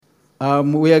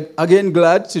We are again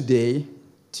glad today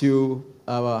to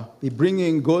be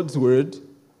bringing God's word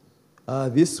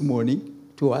this morning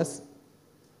to us.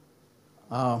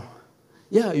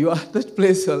 You are at that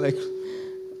place you're like,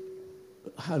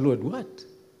 Lord, what?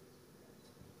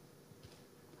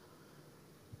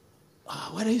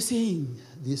 What are you saying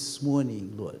this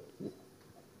morning, Lord?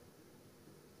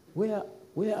 Where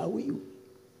are we?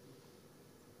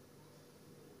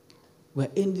 We're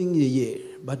ending the year,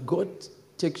 but God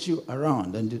takes you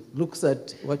around and looks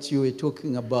at what you were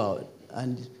talking about,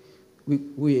 and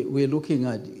we're looking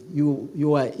at you.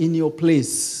 You are in your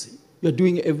place. You're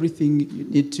doing everything you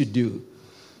need to do.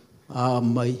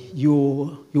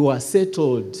 You are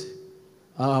settled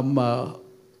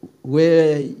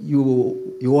where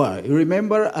you are. You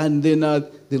remember, and then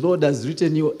the Lord has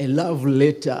written you a love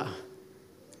letter.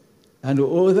 And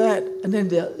all that, and then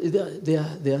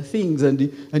there are things, and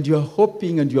you are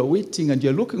hoping, and you are waiting, and you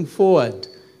are looking forward,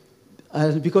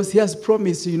 because He has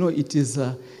promised.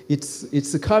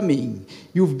 It's coming.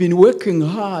 You've been working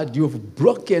hard. You've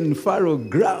broken fallow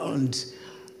ground,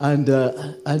 and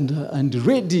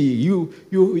ready.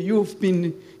 You've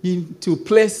been into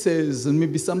places, and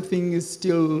maybe something is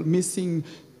still missing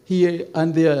here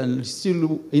and there, and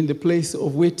still in the place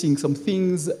of waiting. Some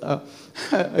things.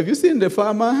 Have you seen the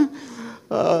farmer?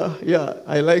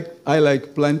 I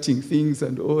like planting things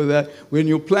and all that. When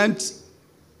you plant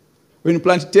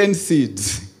 10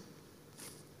 seeds,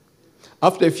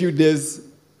 after a few days,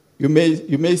 you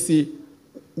may see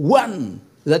one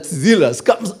that's zealous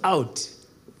comes out,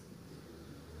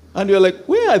 and you're like,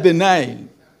 where are the 9?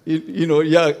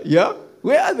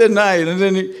 Where are the 9? And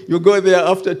then you go there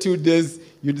after 2 days.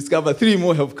 You discover 3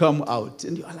 more have come out.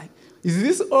 And you're like, is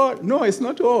this all? No, it's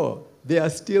not all. They are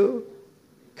still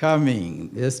coming.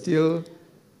 They're still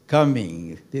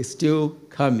coming. They're still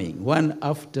coming, one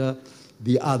after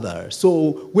the other.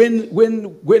 So when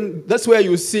that's where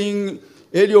you sing,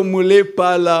 Elio mule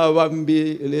pala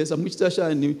wambi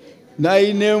samuchitashani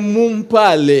naine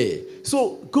mumpale.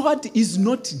 So God is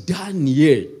not done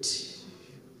yet.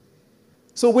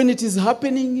 So when it is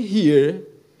happening here,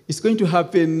 it's going to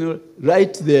happen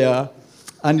right there,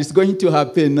 and it's going to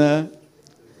happen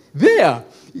there.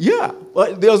 Yeah.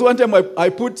 There was one time I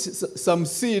put some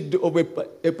seed of a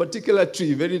particular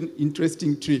tree, very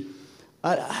interesting tree,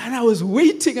 and I was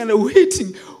waiting and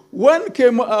waiting. One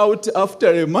came out after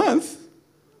a month.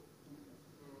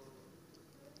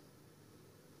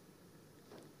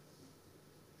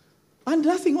 And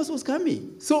nothing else was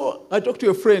coming. So I talked to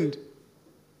a friend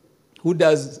who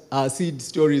does seed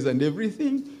stories and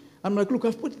everything. I'm like, look,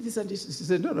 I've put this and this. She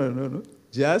said, no.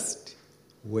 Just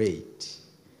wait.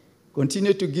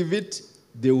 Continue to give it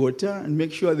the water and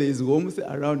make sure there is warmth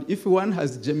around. If one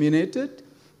has germinated,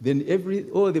 then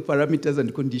all the parameters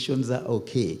and conditions are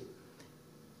okay.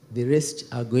 The rest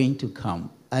are going to come.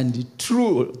 And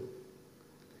true,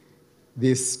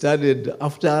 they started,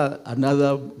 after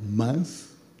another month,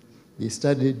 they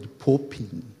started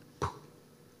popping.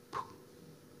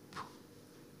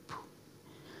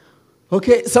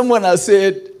 Okay, someone has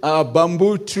said a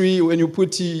bamboo tree, when you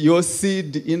put your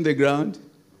seed in the ground,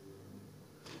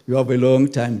 you have a long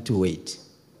time to wait.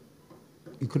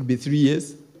 It could be 3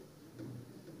 years.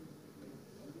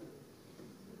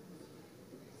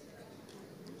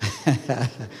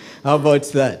 How about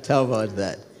that?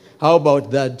 How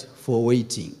about that for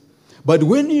waiting? But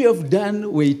when you have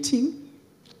done waiting,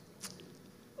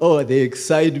 the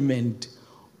excitement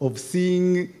of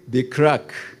seeing the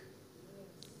crack,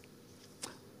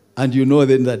 and you know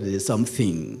then that there's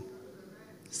something.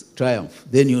 Triumph.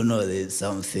 Then you know there's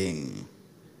something.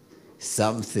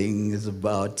 Something is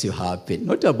about to happen.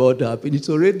 Not about to happen, it's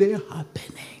already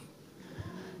happening.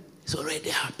 It's already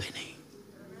happening.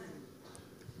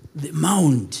 The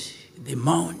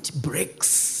mount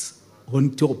breaks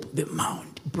on top. The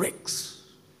mount breaks.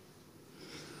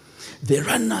 The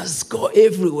runners go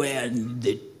everywhere, and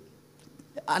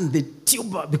the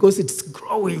tuber, because it's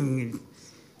growing,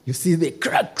 you see the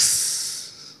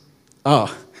cracks.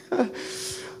 And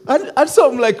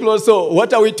so I'm like, Lord, so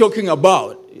what are we talking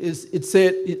about? It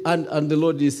said, and the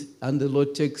Lord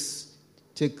takes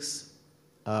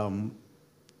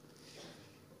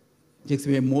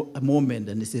me a moment,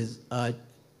 and He says,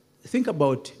 think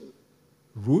about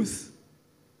Ruth.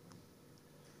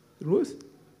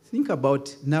 Think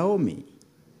about Naomi.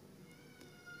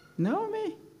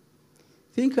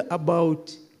 Think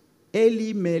about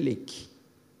Elimelech.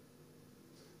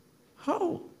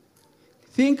 How?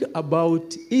 Think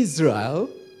about Israel.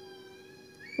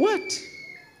 What?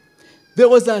 There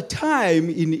was a time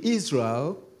in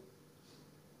Israel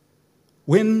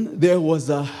when there was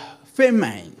a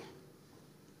famine.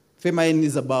 Famine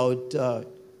is about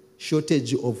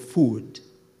shortage of food,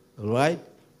 all right?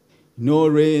 No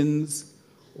rains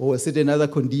or certain other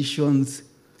conditions,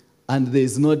 and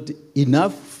there's not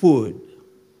enough food.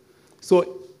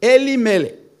 So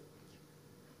Elimelech,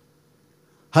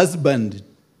 husband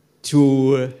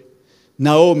to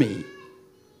Naomi,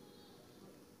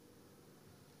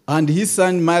 and his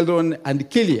son Mahlon and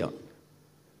Chilion,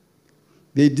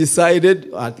 they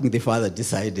decided, I think the father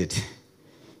decided,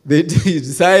 they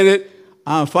decided,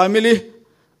 family,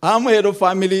 I'm head of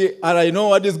family, and I know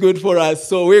what is good for us,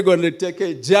 so we're going to take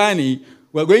a journey.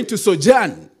 We're going to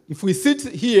sojourn. If we sit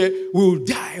here, we will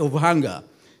die of hunger.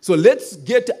 So let's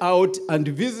get out and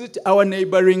visit our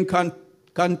neighboring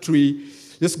country.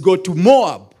 Let's go to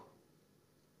Moab.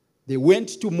 They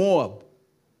went to Moab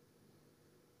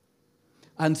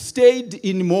and stayed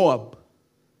in Moab.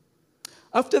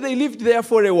 After they lived there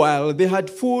for a while, they had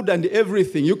food and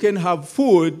everything. You can have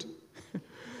food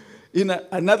in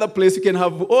another place. You can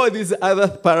have all these other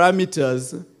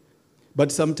parameters.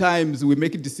 But sometimes we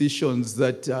make decisions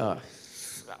that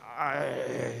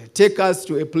take us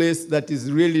to a place that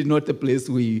is really not a place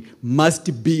we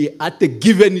must be at a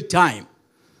given time.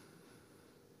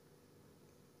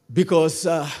 Because,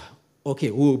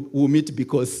 we'll meet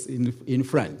because in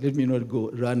front. Let me not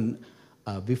go run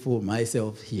before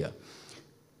myself here.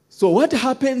 So what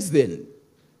happens then?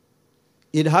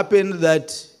 It happened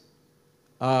that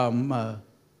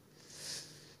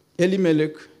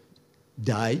Elimelech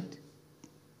died.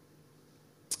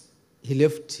 He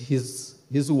left his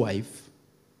wife,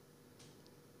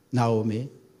 Naomi,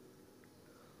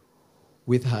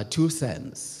 with her two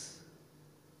sons,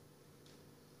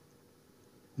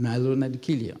 Mahlon and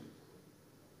Chilion.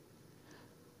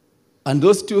 And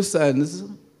those two sons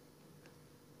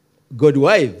got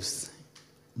wives,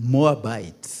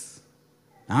 Moabites.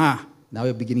 Now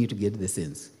we're beginning to get the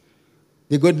sense.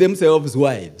 They got themselves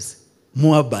wives,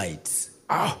 Moabites.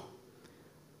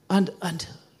 And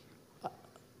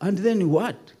then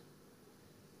what?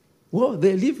 Well,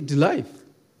 they lived life.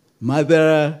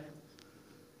 Mother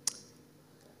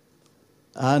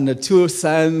and two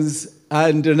sons,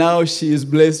 and now she is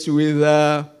blessed with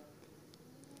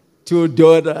two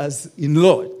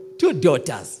daughters-in-law. Two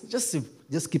daughters.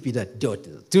 Just keep it at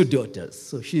daughters. Two daughters.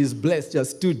 So she is blessed,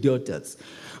 just two daughters.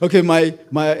 Okay, my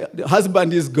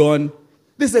husband is gone.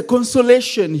 There's a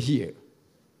consolation here.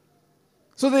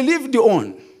 So they lived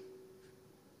on.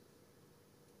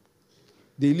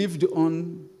 They lived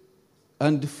on,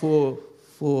 and for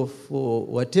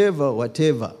whatever.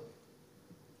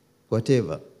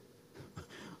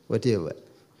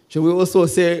 Shall we also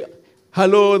say,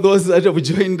 hello, those that have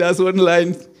joined us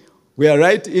online? We are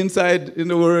right inside in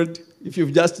the Word. If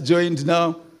you've just joined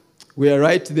now, we are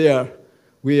right there.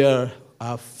 We are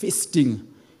feasting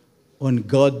on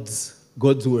God's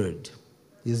Word.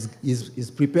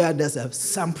 He's prepared us a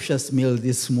sumptuous meal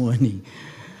this morning.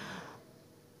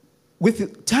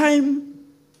 With time,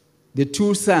 the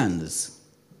two sons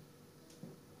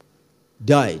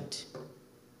died.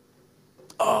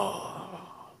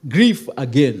 Grief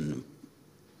again.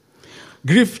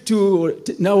 Grief to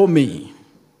Naomi.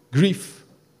 Grief.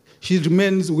 She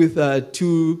remains with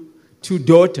two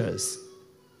daughters.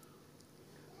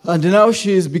 And now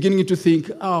she is beginning to think,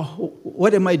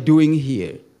 what am I doing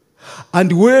here?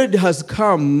 And word has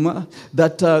come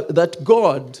that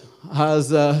God has,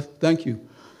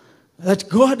 that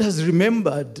God has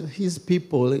remembered his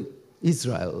people,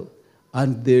 Israel,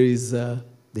 and there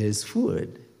is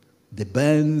food. The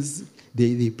barns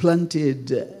they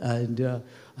planted, and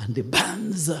the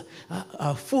barns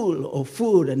are full of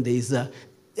food, and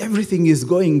everything is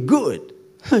going good.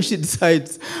 She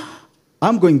decides,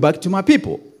 I'm going back to my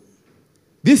people.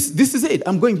 This is it.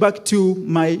 I'm going back to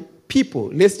my people.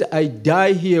 Lest I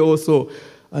die here also,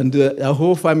 and our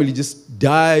whole family just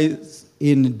dies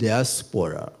in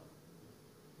diaspora.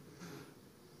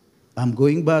 I'm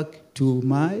going back to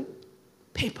my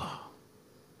people.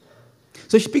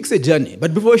 So she picks a journey.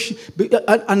 But before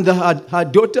her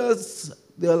daughters,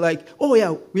 they're like, oh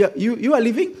yeah, you are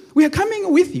leaving? We are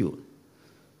coming with you.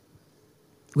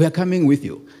 We are coming with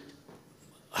you.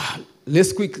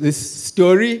 Let's quick this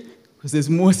story, because there's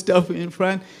more stuff in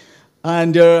front.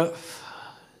 And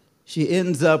she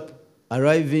ends up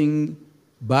arriving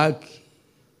back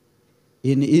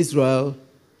in Israel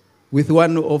with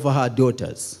one of her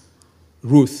daughters,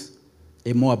 Ruth,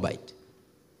 a Moabite.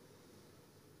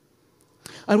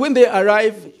 And when they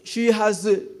arrive, she has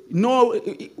their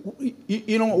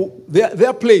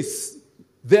place,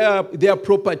 their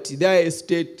property, their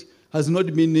estate has not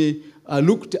been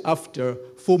looked after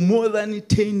for more than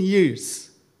 10 years.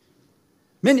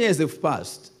 Many years have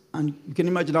passed, and you can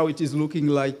imagine how it is looking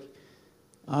like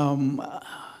Um,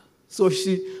 so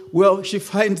she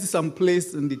finds some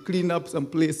place and they clean up some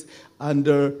place, and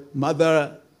her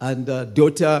mother and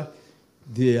daughter,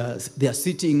 they are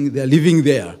sitting, they are living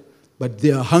there, but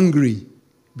they are hungry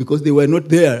because they were not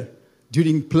there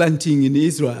during planting in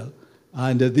Israel.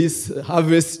 And this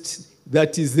harvest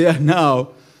that is there now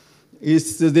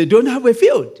is they don't have a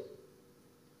field.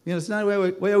 You understand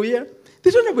where we are? They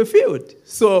don't have a field.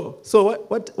 So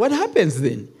what happens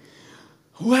then?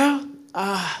 Well,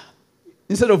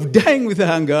 instead of dying with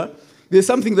hunger, there's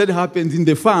something that happens in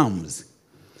the farms.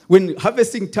 When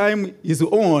harvesting time is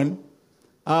on,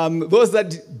 those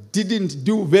that didn't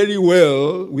do very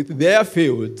well with their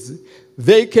fields,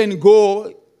 they can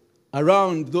go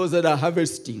around those that are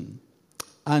harvesting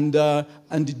and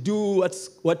do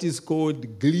what is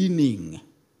called gleaning.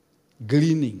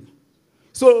 Gleaning.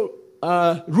 So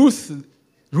Ruth,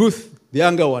 the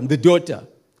younger one, the daughter,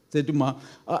 said to Ma,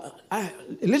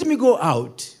 let me go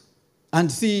out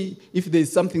and see if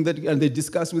there's something that, and they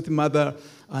discuss with mother,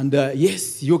 and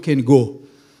yes, you can go.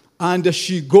 And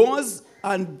she goes,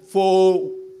 and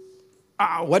for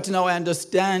what now I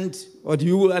understand, what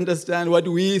you understand, what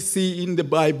we see in the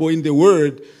Bible, in the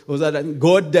Word, was that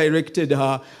God directed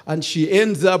her, and she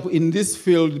ends up in this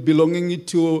field belonging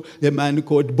to a man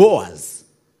called Boaz.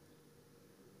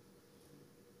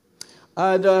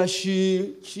 And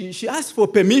she asked for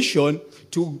permission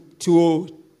to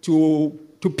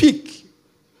pick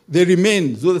the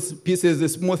remains, those pieces, the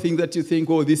small thing that you think,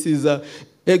 oh, this is A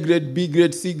grade, B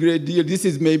grade, C grade, D, this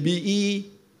is maybe E.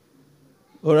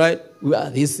 All right?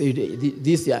 Well, this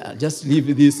just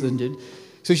leave this. And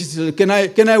so she said, can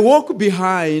I walk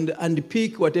behind and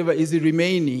pick whatever is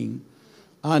remaining?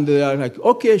 And they are like,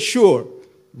 okay, sure.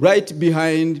 Right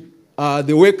behind,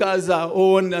 the workers are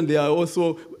on, and they are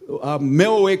also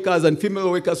male workers and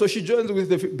female workers. So she joins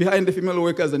with behind the female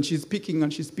workers, and she's speaking,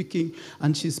 and she's speaking,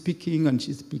 and she's speaking, and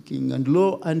she's speaking. And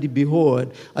lo and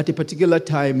behold, at a particular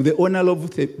time, the owner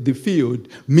of the field,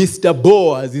 Mr.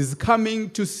 Boaz, is coming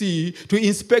to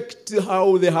inspect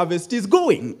how the harvest is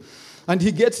going. And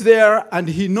he gets there, and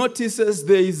he notices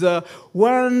there is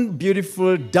one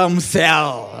beautiful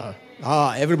damsel.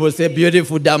 Everybody say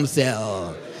beautiful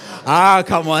damsel.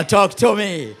 Come on, talk to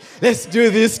me. Let's do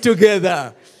this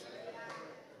together.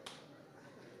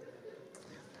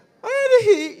 And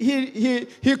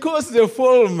he calls the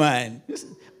foreman.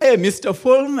 Hey, Mr.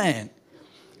 Foreman,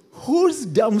 whose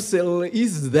damsel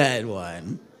is that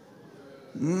one?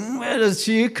 Where does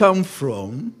she come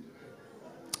from?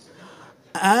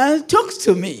 And talks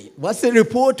to me. What's the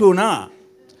report on her?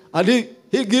 And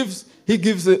he gives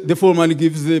the foreman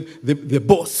gives the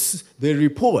boss the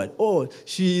report. Oh,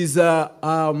 she's a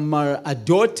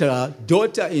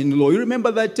daughter-in-law. You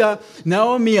remember that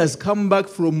Naomi has come back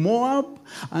from Moab,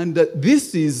 and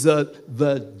this is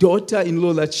the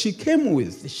daughter-in-law that she came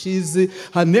with.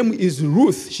 Her name is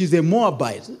Ruth. She's a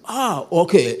Moabite.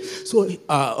 Okay. So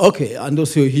okay, and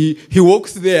also he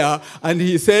walks there and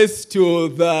he says to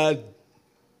the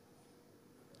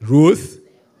Ruth.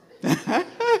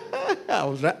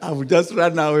 I would just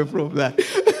run away from that.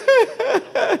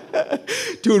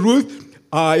 To Ruth,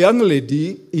 young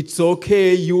lady, it's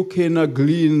okay. You can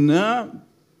glean,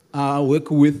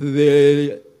 work with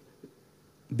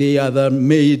the other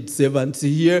maid servants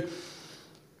here.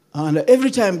 And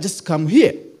every time, just come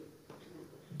here.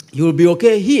 You'll be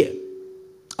okay here.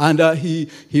 And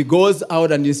he goes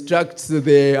out and instructs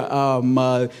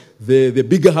the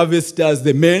bigger harvesters,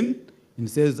 the men, and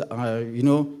says,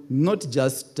 not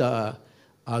just a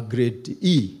grade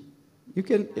E. You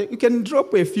can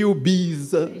drop a few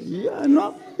B's. You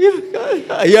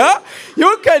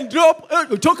can drop.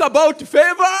 Talk about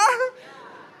favor.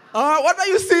 What are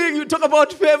you saying? You talk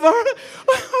about favor.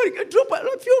 You can drop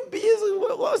a few B's.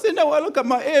 Send a look at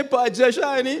my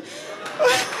shiny.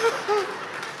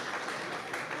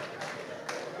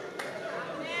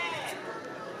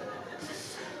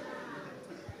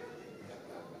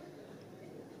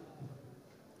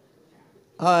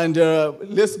 And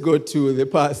let's go to the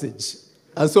passage.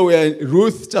 And so we are in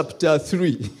Ruth chapter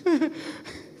 3.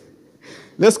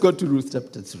 Let's go to Ruth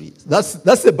chapter 3. That's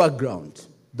the background.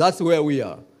 That's where we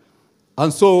are.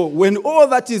 And so when all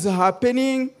that is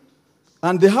happening,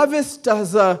 and the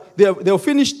harvesters, they're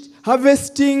finished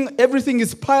harvesting, everything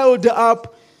is piled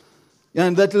up,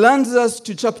 and that lands us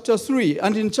to chapter 3.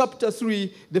 And in chapter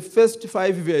 3, the first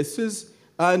 5 verses,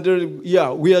 and we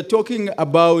are talking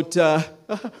about...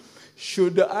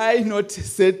 should I not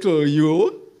settle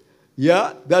you?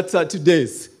 Yeah, that's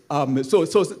today's. So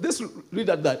let's read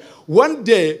at that. One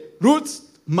day, Ruth's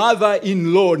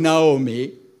mother-in-law,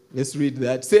 Naomi, let's read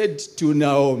that, said to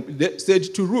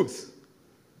Ruth,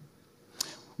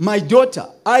 my daughter,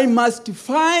 I must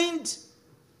find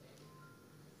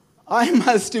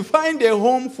a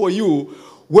home for you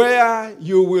where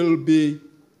you will be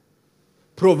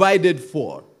provided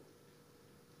for.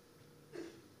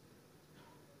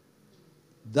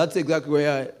 That's exactly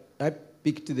where I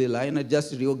picked the line. I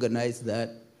just reorganized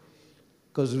that.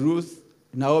 Because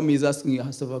Naomi is asking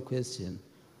herself a question.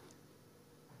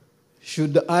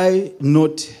 Should I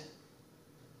not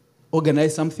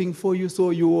organize something for you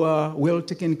so you are well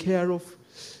taken care of?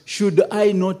 Should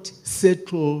I not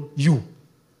settle you?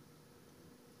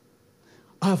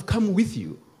 I have come with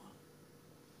you.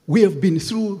 We have been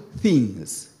through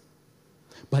things.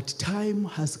 But time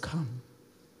has come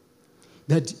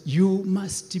that you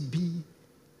must be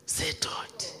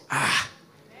settled.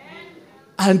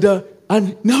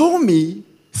 And Naomi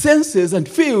senses and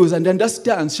feels and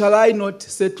understands, shall I not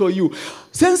settle you?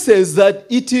 Senses that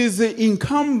it is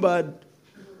incumbent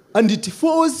and it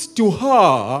falls to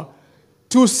her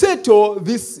to settle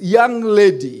this young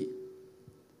lady,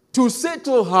 to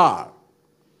settle her.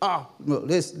 No,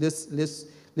 let's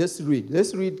read.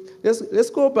 Let's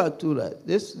go back to that.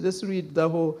 Let's read the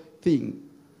whole thing.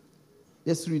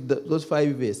 Let's read those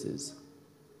 5 verses.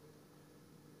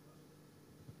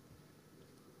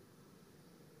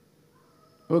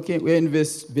 Okay, we're in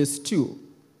verse 2.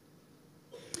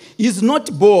 Is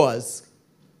not Boaz,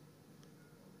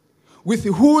 with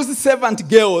whose servant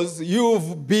girls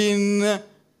you've been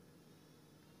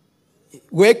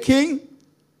working,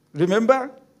 remember?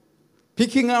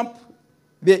 Picking up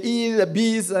the E, the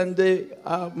B's, and the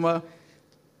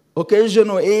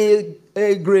occasional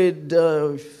A-grade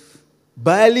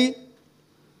barley?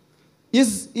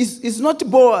 Is not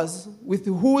Boaz, with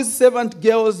whose servant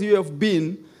girls you have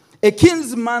been, a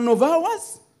kinsman of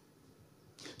ours?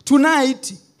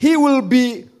 Tonight, he will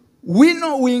be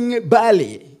winnowing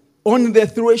barley on the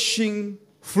threshing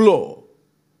floor.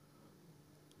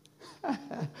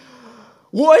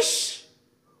 Wash,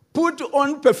 put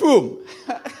on perfume.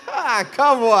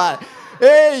 Come on.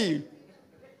 Hey.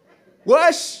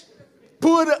 Wash,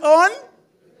 put on.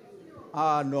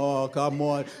 No, come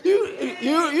on.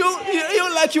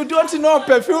 You like you don't know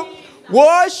perfume.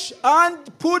 Wash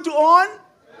and put on.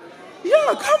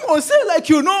 Yeah, come on, say like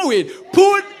you know it.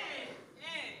 Put.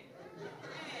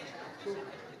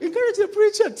 Encourage the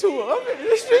preacher too. I mean,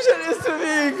 this preacher needs to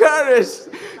be encouraged.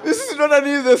 This is not an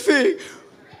easy thing.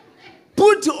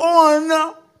 Put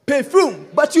on perfume,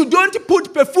 but you don't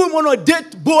put perfume on a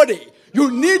dead body. You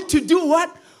need to do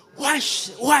what? Wash.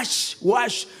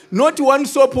 Not one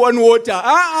soap, one water.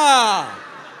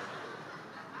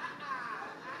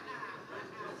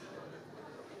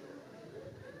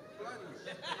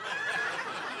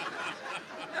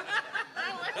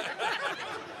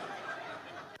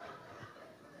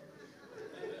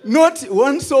 Not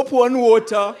one soap, one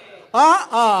water.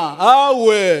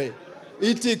 Awe.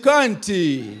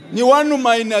 Itikanti. Ni 1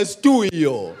 minus 2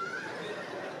 hiyo.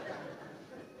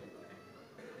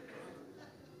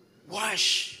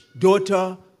 Wash,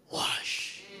 daughter,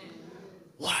 wash.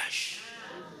 Wash.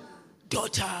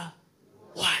 Daughter,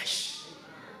 wash.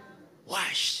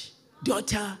 Wash.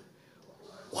 Daughter,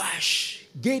 wash.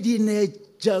 Get in a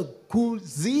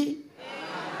jacuzzi.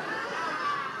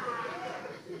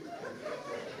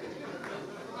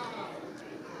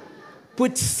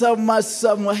 Put some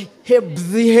hebsy.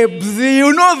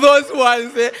 You know those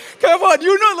ones. Eh? Come on,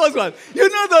 you know those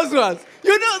ones.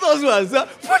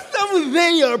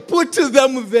 Put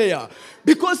them there.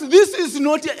 Because this is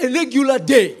not a regular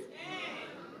day.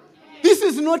 This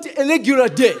is not a regular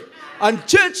day. And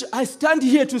church, I stand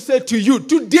here to say to you,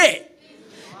 today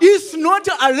is not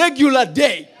a regular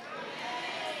day.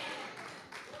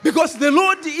 Because the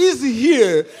Lord is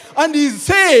here and is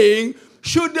saying,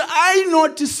 should I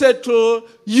not settle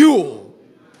you?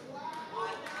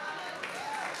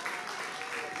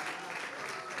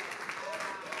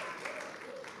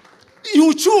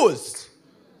 You choose.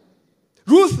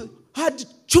 Ruth had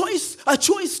a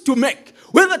choice to make,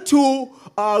 whether to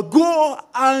go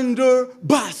under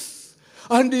bus.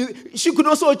 And she could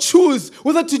also choose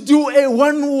whether to do a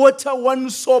 1 water, 1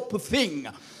 soap thing.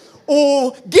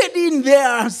 Or get in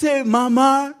there and say,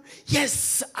 Mama,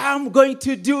 yes, I'm going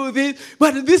to do this,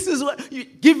 but this is what,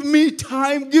 give me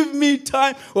time.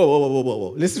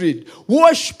 Whoa. Let's read.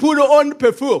 Wash, put on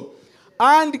perfume,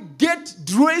 and get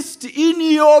dressed in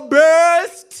your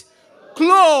best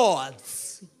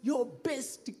clothes. Your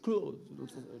best clothes.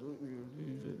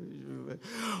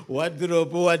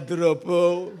 Wardrobe. Wardrobe.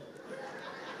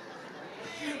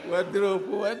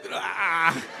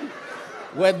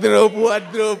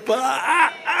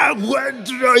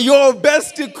 Your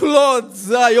best clothes.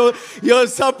 Your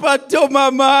sapato,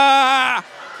 mama.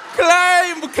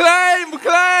 Climb, climb,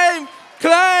 climb,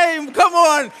 climb. Come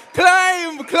on.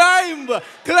 Climb, climb,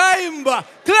 climb,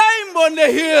 climb on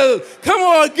the hill. Come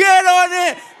on, get on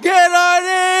it, get on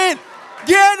it,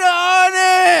 get on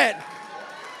it.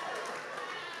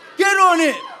 Get on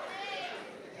it.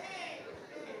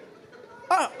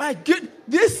 Oh my God,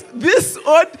 this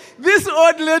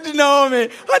old lady Naomi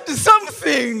had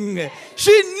something.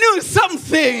 She knew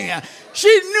something.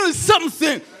 She knew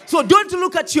something. So don't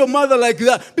look at your mother like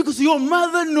that, because your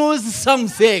mother knows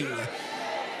something.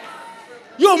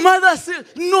 Your mother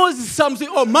knows something.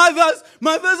 Oh, mothers,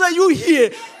 are you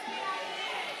here?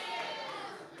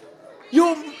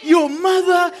 Your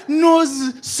mother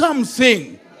knows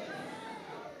something.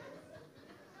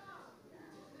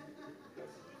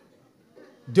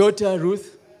 Daughter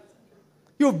Ruth,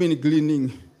 you've been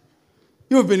gleaning.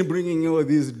 You've been bringing all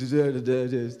these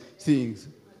things.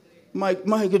 My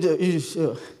God,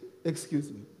 excuse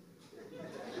me.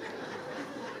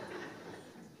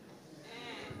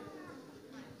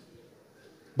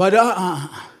 But I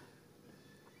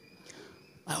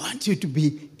want you to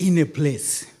be in a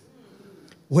place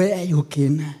where you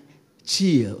can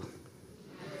chill.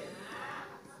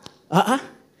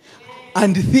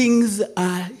 And things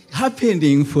are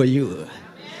happening for you.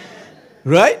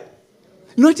 Right?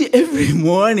 Not every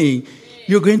morning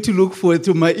you're going to look forward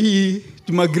to my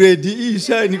grade E,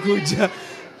 shiny kuja.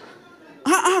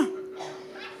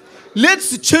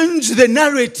 Let's change the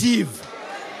narrative.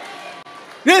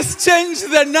 Let's change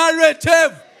the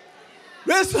narrative.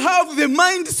 Let's have the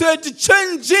mindset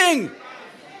changing.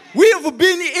 We have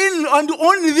been in and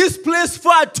on this place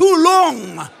for too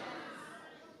long.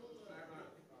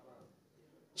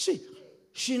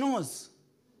 She knows.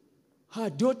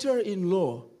 Her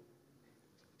daughter-in-law,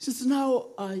 she's now,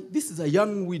 this is a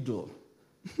young widow.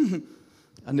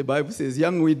 And the Bible says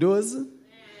young widows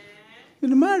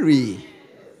will marry.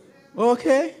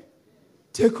 Okay?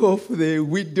 Take off the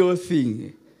widow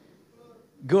thing.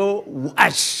 Go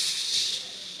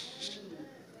wash.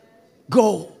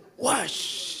 Go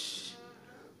wash.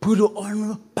 Put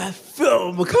on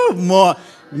perfume. Come on.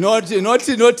 Naughty,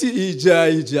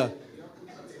 Ija.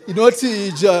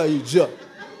 Naughty, Ija.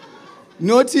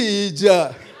 Naughty,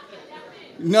 Ija.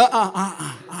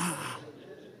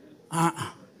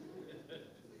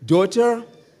 Daughter,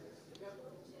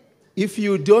 if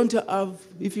you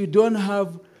don't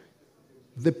have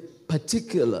the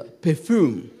particular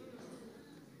perfume,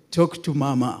 talk to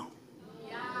Mama.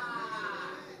 Yeah.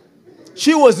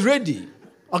 She was ready.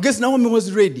 I guess Naomi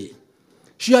was ready.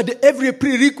 She had every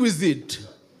prerequisite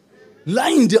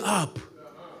lined up.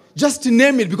 Just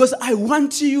name it, because I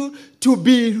want you to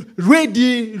be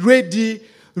ready, ready,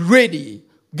 ready.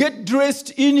 Get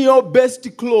dressed in your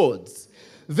best clothes.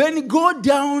 Then go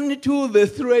down to the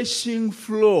threshing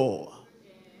floor.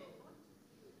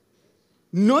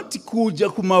 Not kuja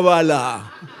kumawala.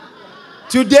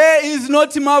 Today is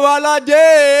not Mawala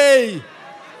day.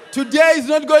 Today is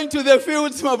not going to the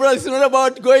fields, my brother. It's not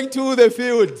about going to the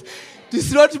fields.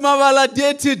 It's not Mawala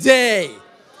day today.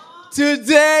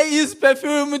 Today is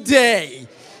perfume day.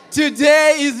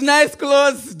 Today is nice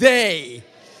clothes day.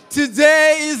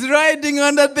 Today is riding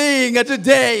on the thing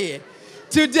today.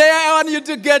 Today I want you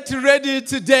to get ready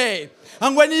today.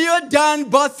 And when you're done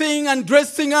bathing and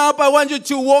dressing up, I want you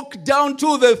to walk down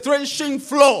to the threshing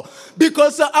floor,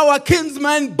 because our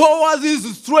kinsman Boaz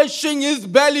is threshing his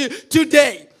belly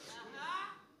today.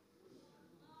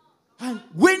 And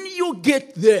when you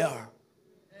get there,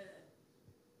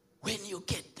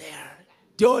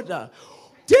 daughter,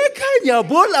 take your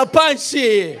bola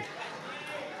panchi.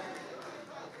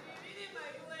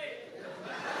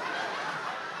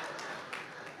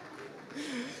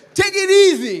 Take it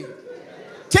easy.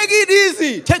 Take it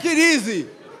easy. Take it easy.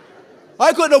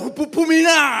 I got a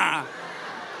kupupumina.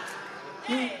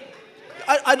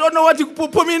 I don't know what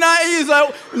kupupumina is.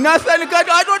 Nathan,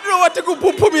 I don't know what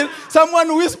kupupumina.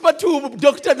 Someone whispered to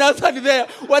Dr. Nathan there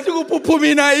what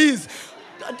kupupumina is.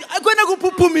 I'm going to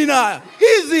kupupumina.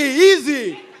 Easy,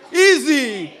 easy,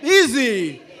 easy,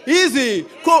 easy. Easy.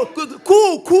 Cool. Come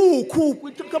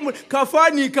on.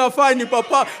 Kafani,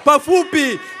 papa.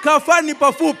 Pafupi. Kafani,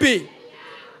 pafupi.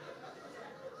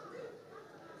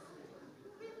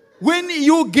 When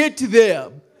you get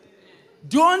there,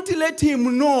 don't let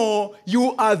him know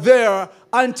you are there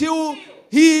until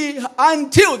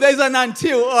there's an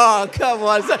until. Oh, come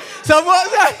on. Someone,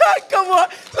 come on.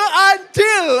 So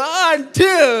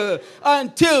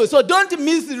until. So don't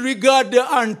misregard the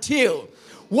until.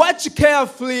 Watch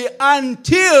carefully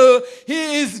until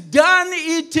he is done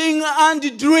eating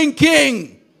and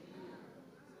drinking.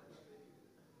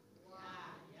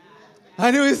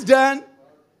 And he is done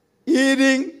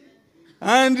eating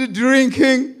and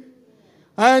drinking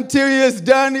until he is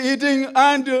done eating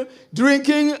and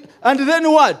drinking. And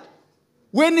then what?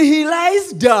 When he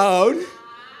lies down,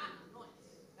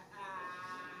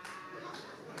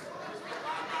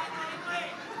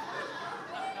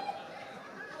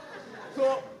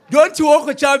 so don't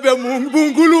walk chabe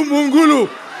mungulu mungulu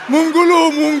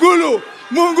mungulu mungulu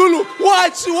mungulu.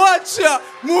 Watch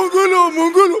mungulu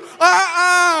mungulu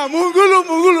mungulu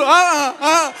mungulu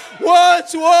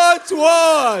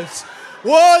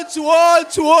watch.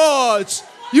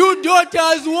 You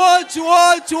daughters, watch.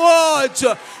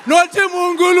 Not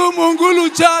mungulu mungulu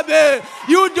chabe.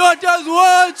 You daughters,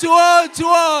 watch.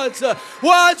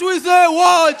 Watch, we say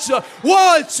watch.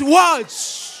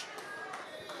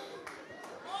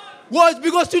 Watch,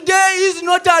 because today is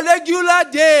not a regular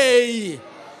day.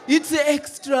 It's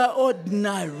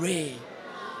extraordinary.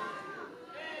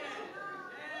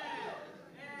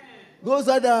 Those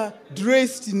that are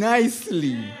dressed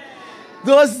nicely.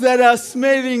 Those that are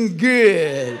smelling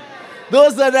good.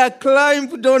 Those that are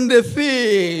climbed on the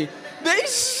thing.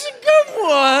 Come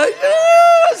on.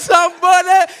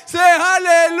 Somebody say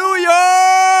hallelujah.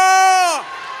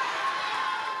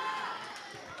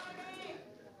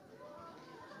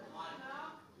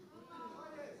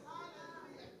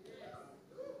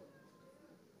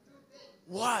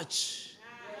 Watch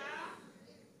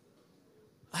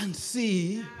and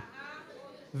see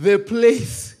the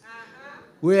place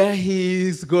where he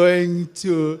is going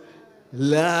to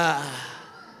lie.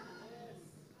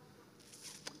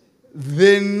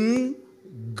 Then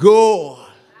go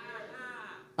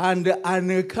and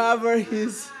uncover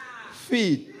his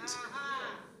feet.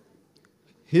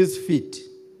 His feet.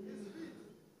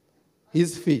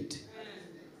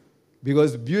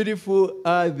 Because beautiful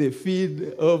are the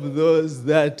feet of those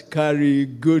that carry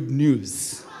good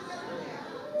news.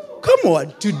 Come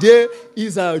on, today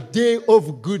is our day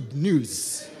of good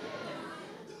news.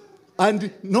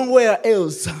 And nowhere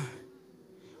else.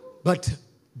 But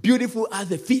beautiful are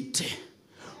the feet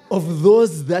of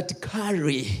those that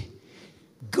carry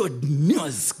good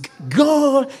news.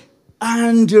 Go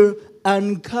and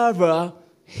uncover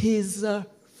his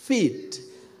feet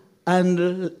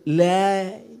and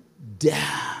lie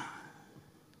down.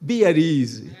 Be at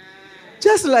ease.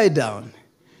 Just lie down.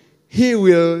 He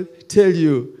will tell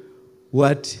you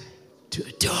what to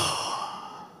do.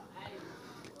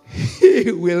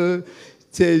 He will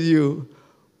tell you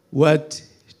what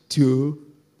to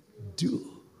do.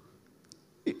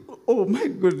 Oh my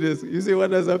goodness. You see what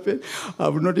has happened?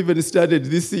 I've not even started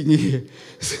this thing here.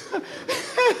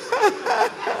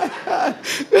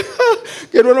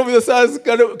 Can one of the sons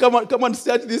come and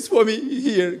start this for me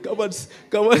here? Come on,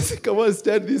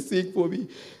 start this thing for me.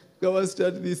 Come on,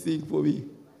 start this thing for me.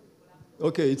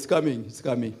 Okay, it's coming. It's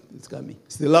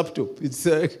the laptop. It's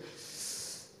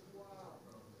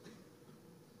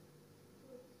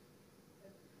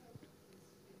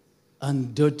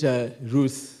and daughter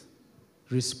Ruth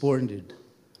responded,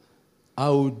 I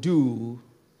will do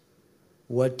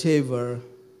whatever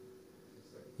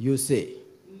you say.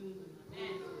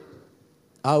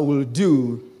 I will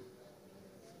do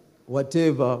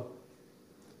whatever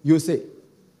you say.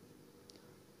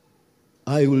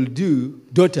 I will do,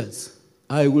 daughters,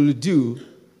 I will do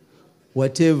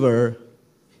whatever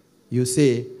you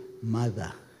say,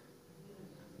 mother.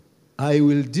 I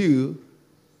will do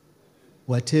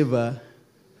whatever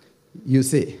you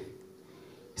say.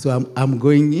 So I'm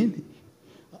going in.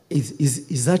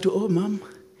 Is that all, Mom?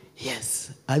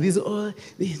 Yes. Are these all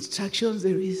the instructions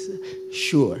there is?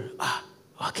 Sure.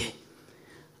 Okay.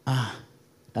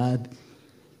 And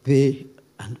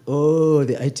all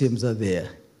the items are there.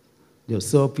 Your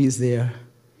soap is there.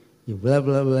 Your blah,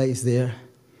 blah, blah is there.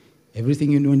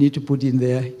 Everything you need to put in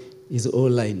there is all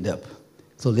lined up.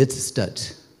 So let's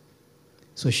start.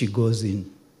 So she goes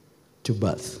in to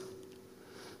bath.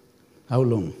 How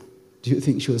long do you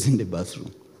think she was in the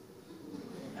bathroom?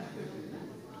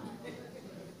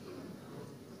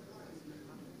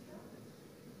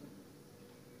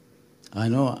 I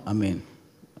know,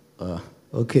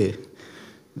 okay.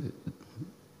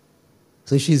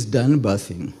 So she's done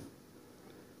bathing.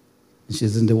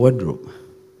 She's in the wardrobe.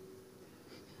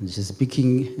 And she's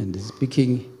picking, and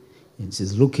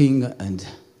she's looking, and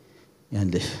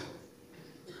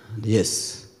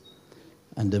yes.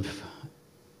 And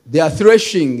they are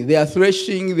threshing,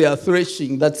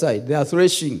 that side. They are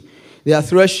threshing.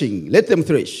 Let them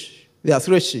thresh. They are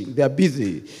threshing, they are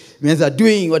busy. It means they're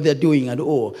doing what they're doing and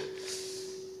all.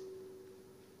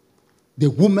 The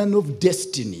woman of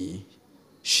destiny,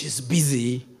 she's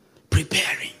busy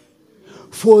preparing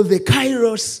for the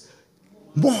Kairos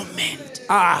moment.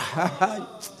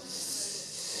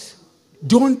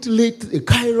 Don't let the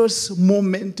Kairos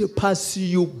moment pass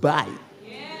you by.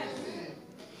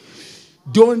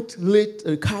 Don't let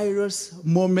a Kairos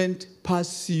moment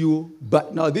pass you by.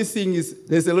 Now, this thing is,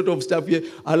 there's a lot of stuff here.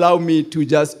 Allow me to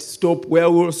just stop where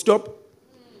we'll stop.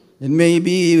 And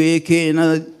maybe we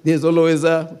can, there's always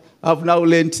I've now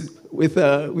learned with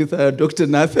Dr.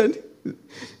 Nathan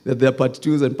that there are part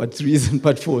 2s and part 3s and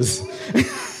part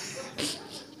 4s.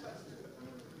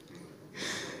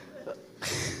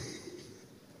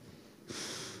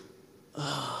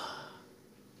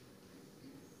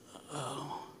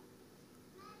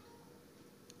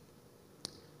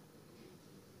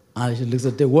 And she looks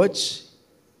at the watch,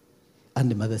 and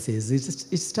the mother says,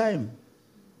 it's time.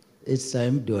 It's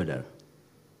time, daughter.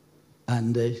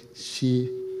 And she,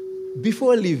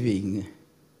 before leaving,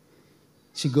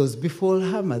 she goes before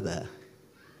her mother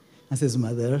and says,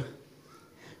 Mother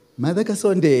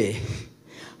Kasonde,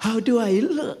 how do I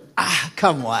look?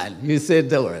 Come on, you said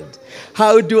the word.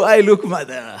 How do I look,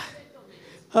 Mother?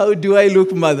 How do I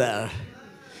look, Mother?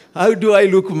 How do I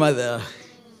look, Mother?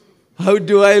 How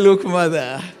do I look,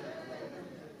 Mother?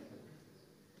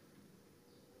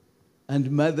 And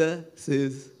Mother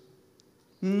says,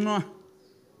 mwah,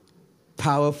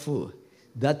 powerful.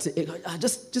 That's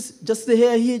just the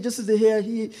hair here, just the hair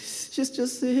here,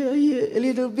 just the hair here, a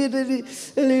little bit,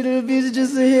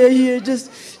 just the hair here,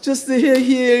 just the hair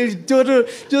here, daughter.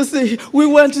 We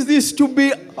want this to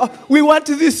be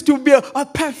a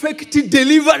perfect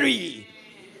delivery,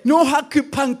 no hacky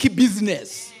punky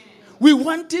business. We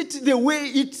want it the way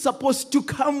it's supposed to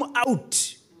come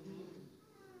out.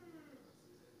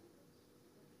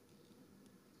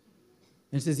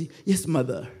 And says, yes,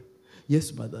 mother.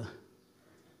 Yes, mother.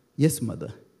 Yes,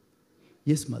 mother.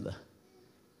 Yes, mother.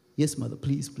 Yes, mother.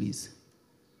 Please, please.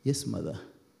 Yes, mother.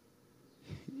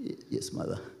 Yes,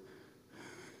 mother.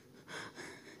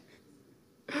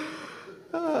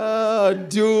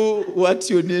 Do what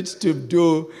you need to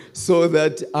do so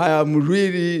that I am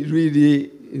really, really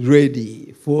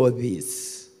ready for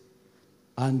this.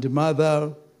 And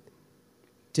mother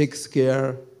takes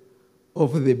care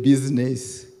of the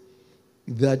business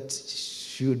that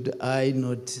should I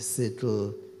not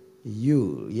settle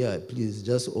you. Yeah, please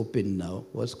just open now.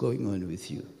 What's going on with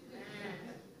you?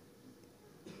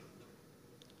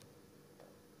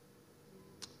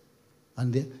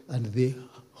 And the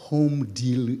home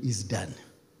deal is done.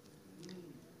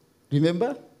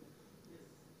 Remember?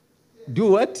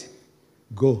 Do what?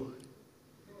 Go.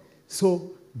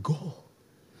 So go.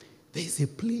 There's a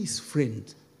place,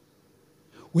 friend,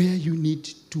 where you need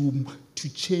to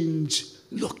change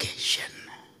location.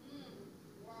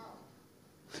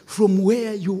 From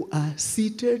where you are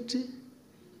seated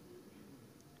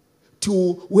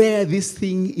to where this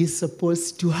thing is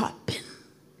supposed to happen.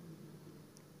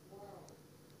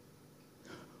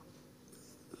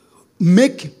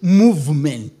 Make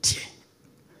movement.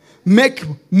 Make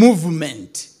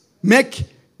movement. Make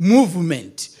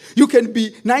movement. You can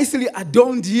be nicely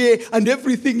adorned here and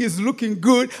everything is looking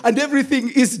good and everything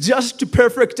is just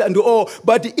perfect and all.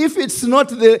 But if it's not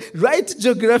the right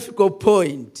geographical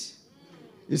point,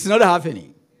 it's not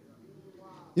happening.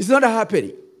 It's not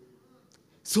happening.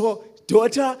 So,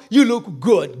 daughter, you look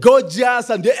good, gorgeous,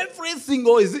 and everything,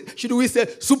 or is it, should we say,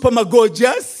 super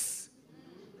gorgeous?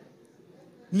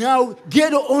 Now,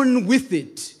 get on with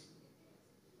it.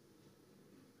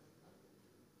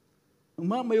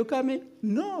 Mama, you coming?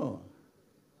 No.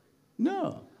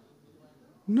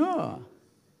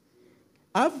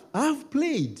 I've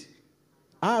played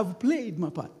my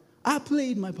part. I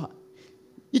played my part.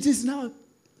 It is now,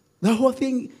 the whole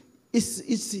thing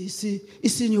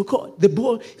is in your court. The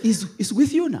ball is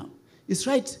with you now. It's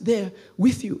right there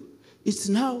with you. It's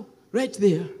now right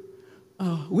there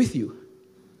with you.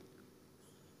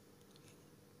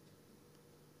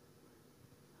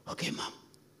 Okay, Mom.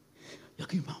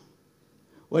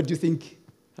 What do you think?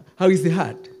 How is the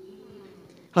heart?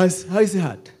 How is the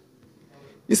heart?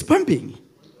 It's pumping.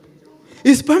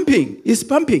 It's pumping. It's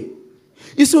pumping.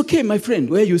 It's okay, my friend,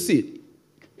 where you sit.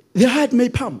 The heart may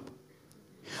pump.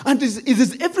 And it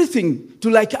is everything to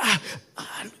like,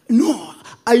 no,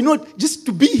 I know just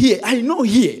to be here. I know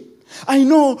here. I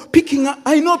know picking up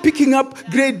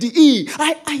grade E.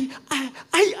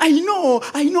 I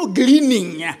know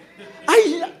gleaning.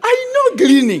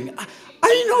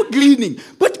 I know gleaning.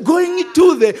 But going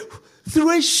to the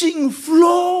threshing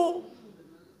floor,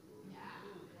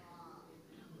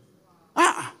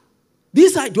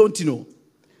 this I don't know.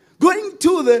 Going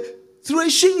to the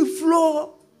threshing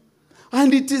floor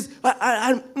And it is,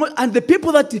 and the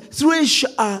people that thresh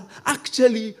are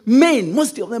actually men.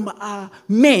 Most of them are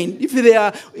men. If they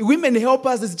are women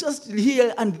helpers, it's just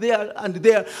here and there and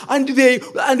there.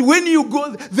 And when you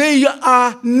go, they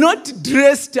are not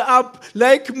dressed up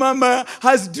like Mama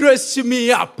has dressed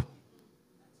me up.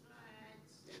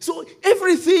 So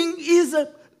everything is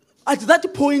at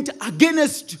that point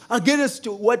against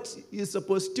what is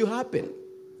supposed to happen.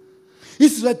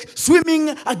 It's like swimming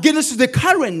against the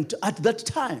current at that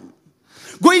time.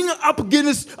 Going up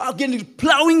against,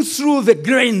 plowing through the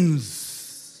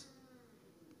grains.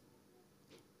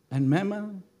 And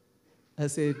Mama, I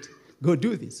said, go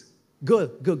do this. Go.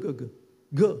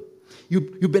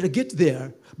 You better get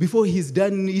there before he's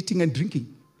done eating and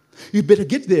drinking. You better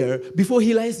get there before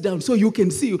he lies down so you can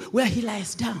see where he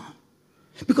lies down.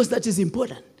 Because that is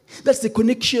important. That's the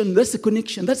connection.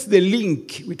 That's the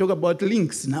link. We talk about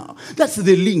links now. That's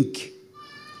the link.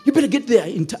 You better get there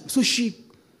in time. So she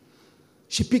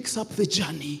picks up the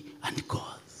journey and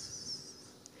goes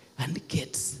and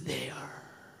gets there.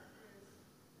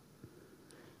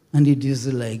 And it is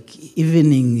like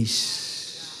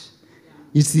eveningish.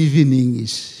 It's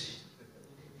eveningish.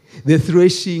 The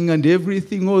threshing and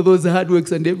everything, all those hard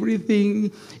works and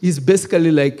everything is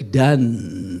basically like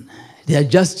done. They are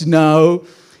just now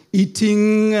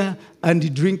eating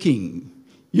and drinking.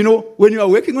 You know, when you are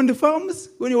working on the farms,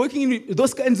 when you're working in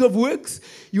those kinds of works,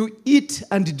 you eat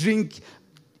and drink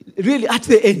really at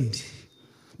the end.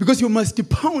 Because you must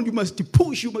pound, you must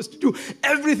push, you must do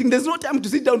everything. There's no time to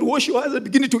sit down to wash your hands and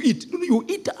begin to eat. No, you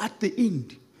eat at the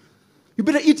end. You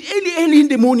better eat early in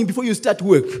the morning before you start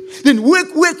work. Then work,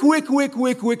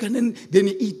 and then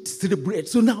eat the bread.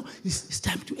 So now it's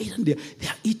time to eat, and they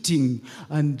are eating.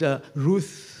 And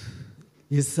Ruth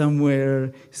is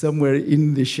somewhere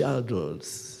in the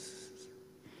shadows,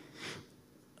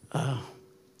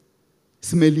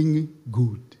 smelling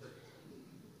good,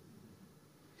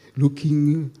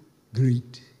 looking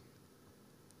great.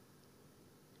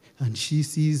 And she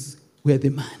sees where the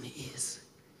man is.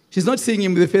 She's not seeing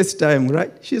him the first time,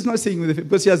 right? She's not seeing him the first time,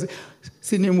 but she has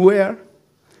seen him where?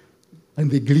 In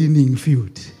the gleaning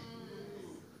field.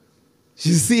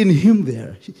 She's seen him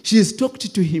there. She has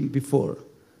talked to him before.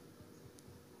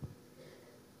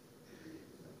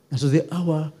 And so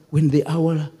when the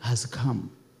hour has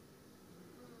come,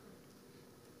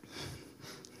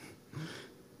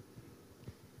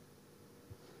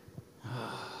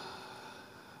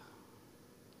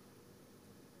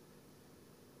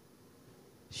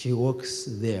 she walks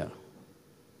there.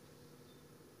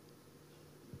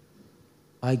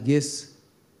 I guess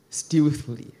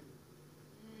stealthily.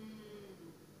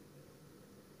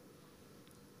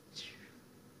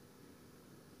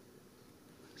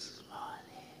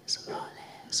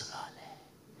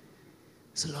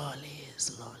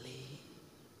 Slowly.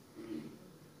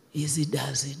 Easy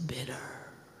does it better.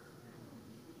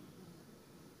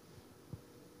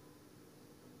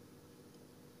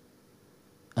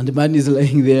 And the man is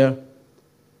lying there,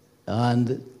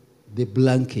 and the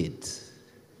blanket,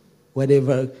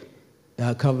 whatever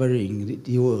covering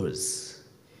it was,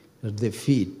 at the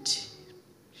feet,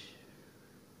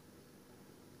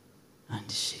 and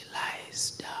she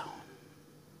lies down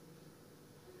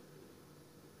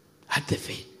at the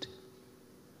feet,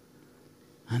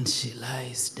 and she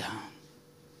lies down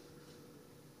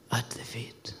at the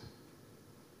feet.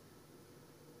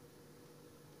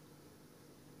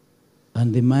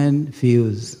 And the man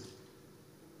feels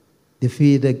the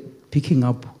feet are picking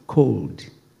up cold.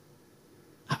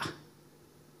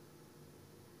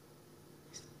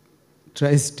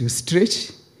 Tries to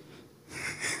stretch.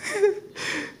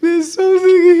 There's something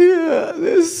here.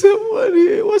 There's someone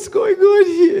here. What's going on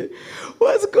here?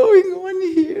 What's going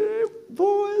on here,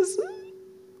 Boaz?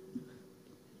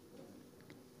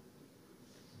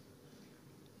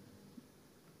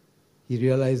 He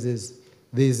realizes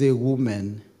there's a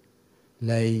woman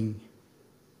lying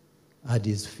at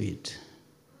his feet.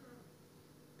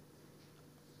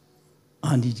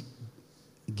 And he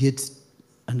gets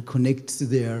and connects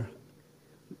there.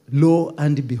 Lo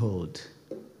and behold,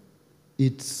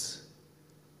 it's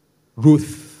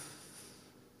Ruth,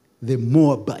 the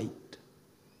Moabite,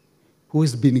 who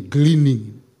has been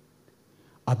gleaning,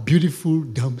 a beautiful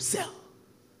damsel.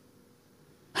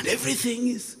 And everything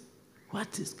is,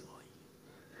 what is going on?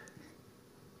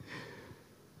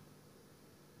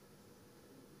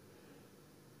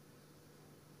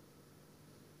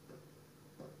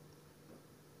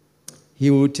 He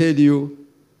will tell you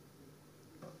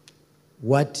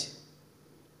what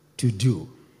to do.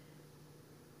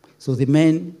 So the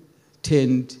man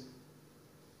turned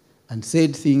and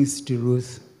said things to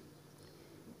Ruth.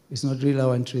 It's not really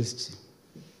our interest.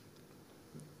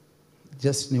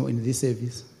 just in this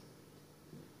service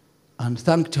and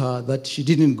thanked her that she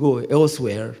didn't go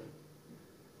elsewhere,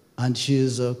 and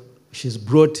she's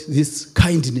brought this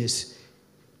kindness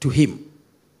to him.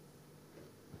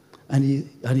 And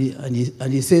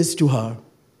he says to her,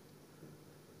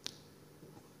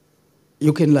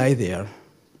 "You can lie there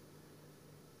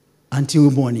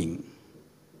until morning.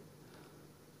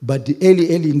 But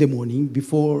early in the morning,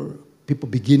 before people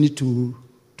begin to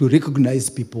recognize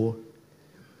people,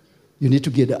 you need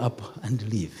to get up and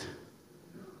leave."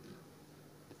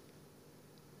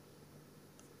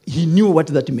 He knew what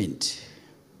that meant.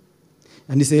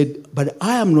 And he said, "But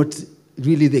I am not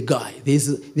really the guy.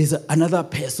 There's another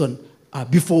person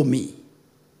before me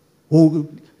who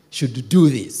should do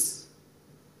this."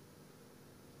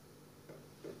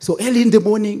 So early in the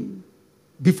morning,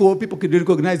 before people could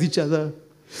recognize each other,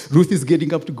 Ruth is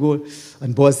getting up to go,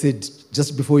 and Boaz said,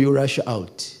 "Just before you rush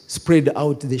out, spread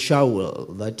out the shawl,"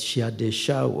 that she had a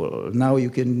shawl. Now you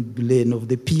can learn of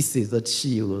the pieces that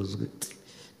she was.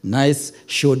 Nice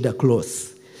shoulder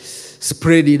cloth.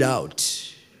 Spread it out.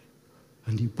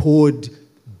 And he poured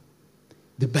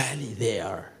the barley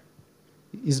there.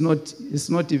 It's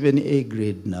not even A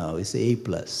grade now, it's A+.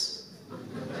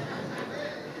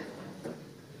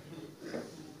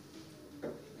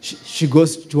 She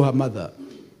goes to her mother.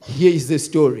 Here is the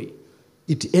story.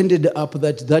 It ended up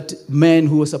that man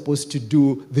who was supposed to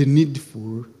do the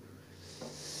needful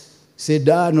said,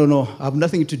 no, I have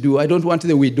nothing to do. I don't want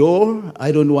the widow.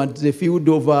 I don't want the field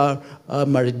of a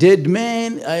dead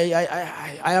man.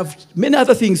 I have many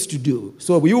other things to do.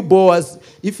 So you, Boaz,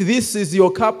 if this is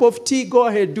your cup of tea, go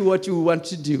ahead, do what you want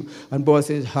to do. And Boaz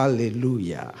says,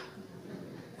 hallelujah.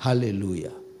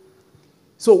 Hallelujah.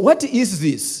 So what is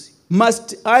this?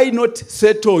 Must I not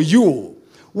settle you?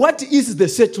 What is the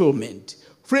settlement?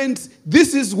 Friends,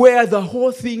 this is where the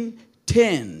whole thing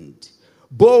turned.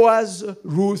 Boaz,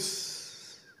 Ruth.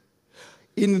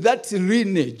 In that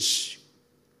lineage,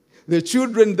 the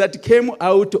children that came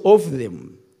out of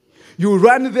them, you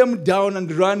run them down and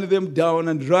run them down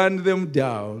and run them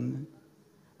down,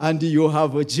 and you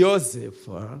have Joseph,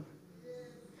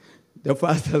 the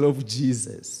father of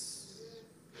Jesus.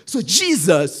 So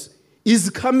Jesus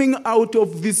is coming out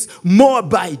of this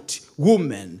Moabite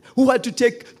woman who had to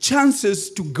take chances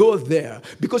to go there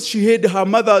because she heard her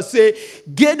mother say,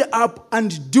 "Get up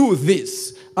and do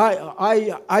this."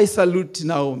 I salute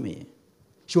Naomi.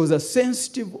 She was a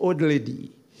sensitive old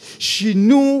lady. She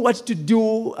knew what to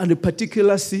do in a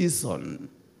particular season.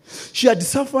 She had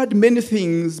suffered many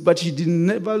things, but she did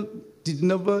not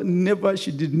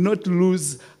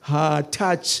lose her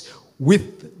touch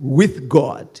with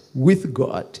God.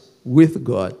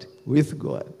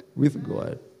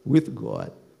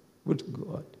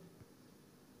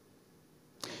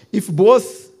 If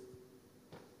both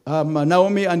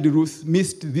Naomi and Ruth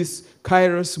missed this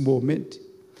Kairos moment,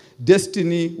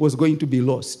 destiny was going to be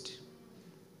lost.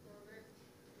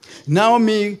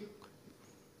 Naomi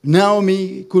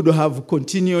could have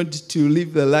continued to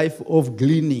live the life of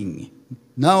gleaning.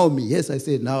 Naomi, yes, I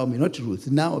said Naomi, not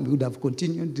Ruth. Naomi would have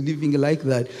continued living like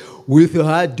that with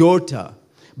her daughter.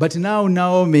 But now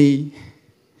Naomi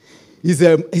is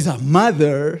a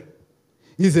mother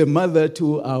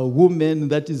to a woman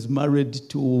that is married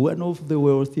to one of the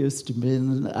wealthiest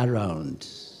men around.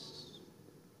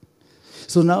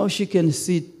 So now she can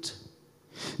sit.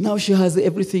 Now she has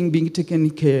everything being taken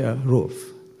care of.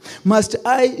 Must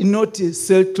I not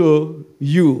settle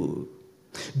you?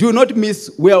 Do not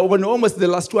miss, we are on almost the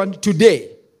last one,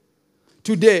 today.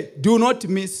 Today, do not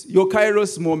miss your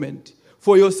Kairos moment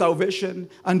for your salvation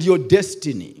and your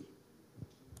destiny.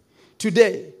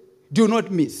 Today, do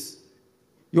not miss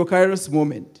your Kairos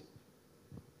moment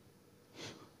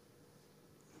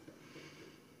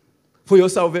for your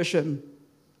salvation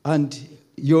and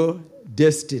your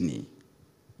destiny.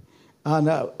 And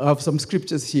I have some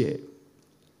scriptures here.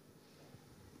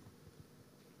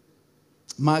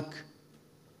 Mark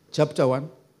chapter 1,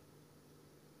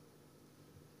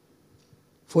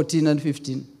 14 and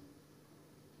 15.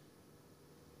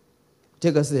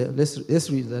 Take us there. Let's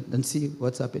read that and see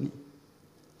what's happening.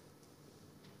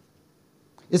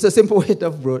 It's a simple weight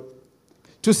of brought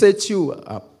to set you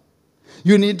up.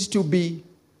 You need to be.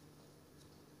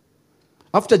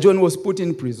 After John was put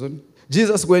in prison,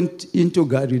 Jesus went into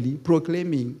Galilee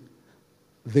proclaiming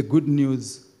the good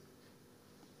news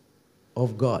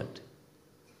of God.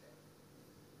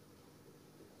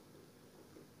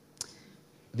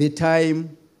 The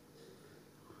time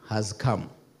has come,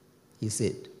 he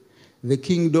said. The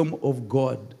kingdom of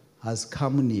God has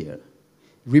come near.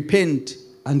 Repent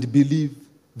and believe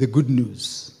the good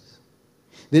news.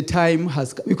 The time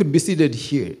has come. We could be seated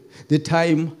here. The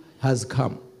time has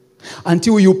come.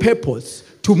 Until you purpose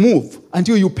to move,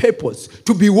 until you purpose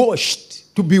to be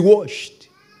washed,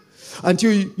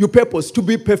 until you purpose to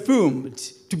be perfumed,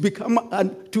 to become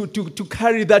to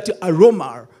carry that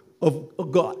aroma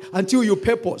of God, until you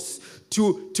purpose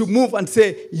to move and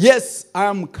say, yes, I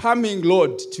am coming,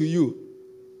 Lord, to you.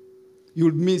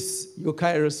 You'll miss your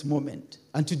Kairos moment.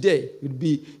 And today will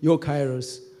be your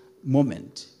Kairos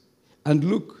moment. And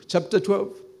Luke chapter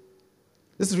 12,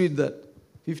 let's read that.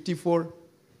 54,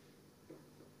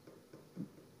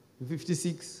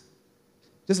 56.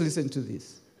 Just listen to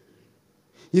this.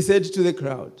 He said to the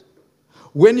crowd,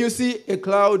 when you see a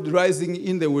cloud rising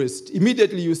in the west,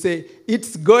 immediately you say,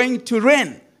 it's going to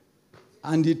rain.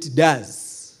 And it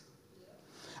does.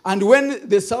 And when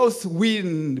the south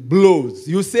wind blows,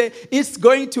 you say, it's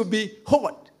going to be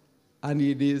hot. And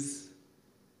it is.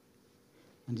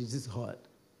 And it is hot.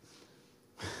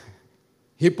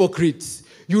 Hypocrites.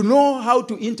 You know how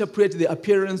to interpret the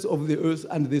appearance of the earth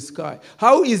and the sky.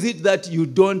 How is it that you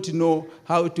don't know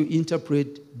how to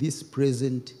interpret this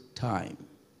present time?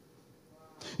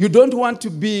 You don't want to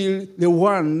be the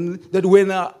one that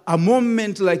when a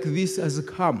moment like this has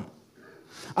come,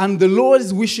 and the Lord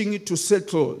is wishing to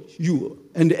settle you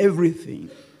and everything,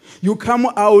 you come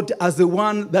out as the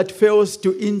one that fails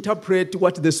to interpret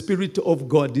what the Spirit of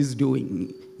God is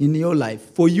doing in your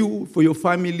life, for you, for your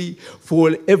family,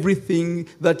 for everything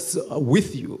that's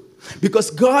with you. Because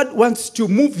God wants to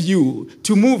move you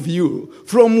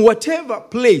from whatever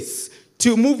place,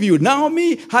 to move you.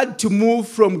 Naomi had to move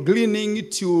from gleaning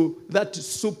to that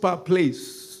super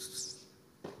place.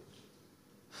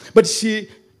 But she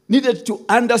needed to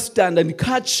understand and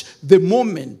catch the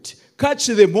moment,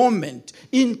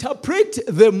 interpret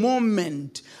the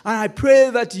moment. And I pray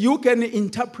that you can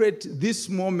interpret this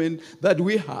moment that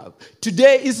we have.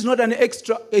 Today is not an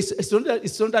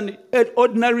it's not an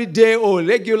ordinary day or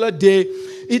regular day.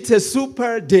 It's a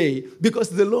super day because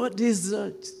the Lord is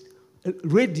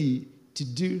ready to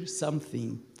do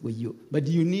something for you. But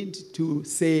you need to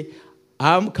say,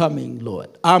 I'm coming,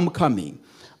 Lord. I'm coming.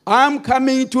 I'm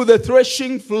coming to the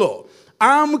threshing floor.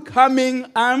 I'm coming,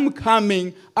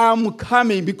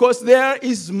 because there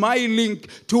is my link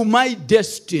to my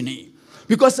destiny.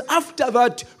 Because after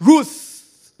that,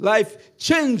 Ruth's life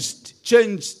changed.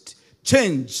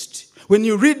 When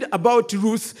you read about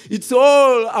Ruth, it's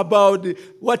all about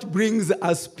what brings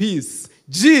us peace.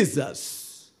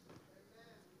 Jesus.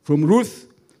 From Ruth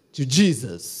to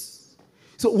Jesus.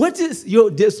 So what is your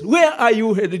destiny? Where are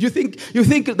you headed? You think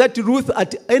that Ruth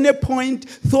at any point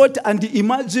thought and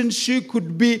imagined she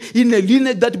could be in a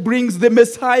lineage that brings the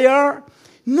Messiah?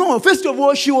 No. First of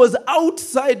all, she was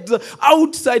outside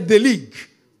the league.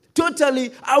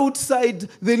 Totally outside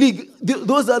the league.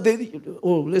 Those are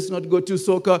let's not go to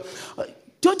soccer.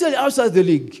 Totally outside the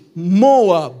league.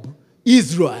 Moab,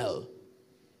 Israel.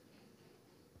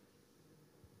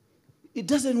 It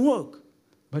doesn't work.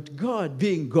 But God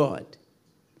being God,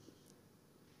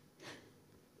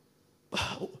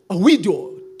 a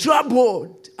widow,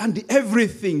 troubled, and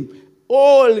everything,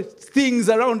 all things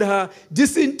around her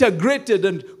disintegrated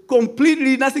and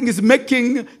completely nothing is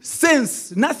making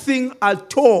sense, nothing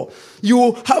at all.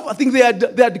 I think they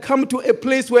had come to a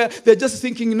place where they're just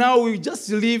thinking, now we just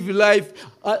live life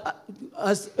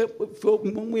as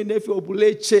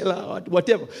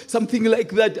whatever, something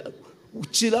like that.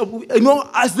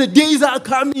 As the days are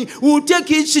coming, we'll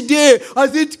take each day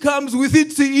as it comes with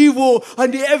its evil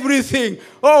and everything.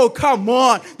 Oh, come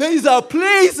on. There is a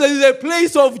place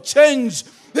of change.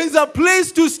 There is a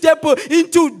place to step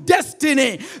into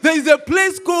destiny. There is a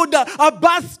place called a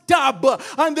bathtub.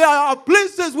 And there are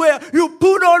places where you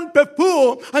put on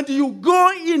perfume and you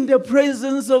go in the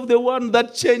presence of the one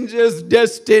that changes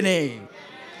destiny.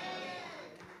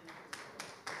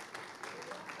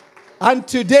 And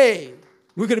today,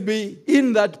 we could be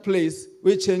in that place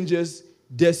which changes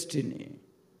destiny.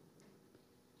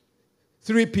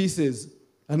 3 pieces,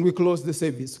 and we close the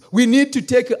service. We need to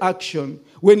take action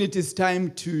when it is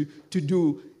time to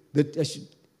do those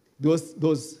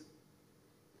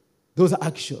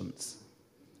actions.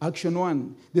 Action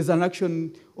 1, there's an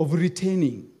action of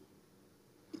retaining.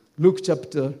 Luke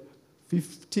chapter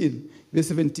 15, verse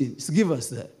 17. Just give us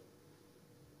that.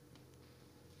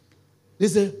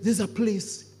 There's a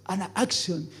place, an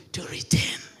action to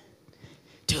retain.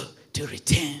 To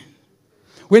retain.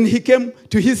 When he came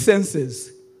to his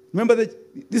senses, remember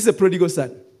that this is a prodigal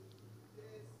son.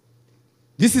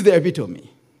 This is the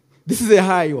epitome. This is the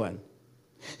high one.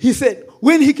 He said,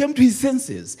 when he came to his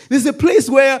senses, there's a place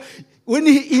where when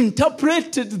he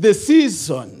interpreted the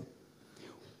season,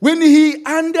 when he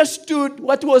understood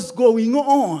what was going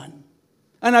on,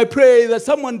 And I pray that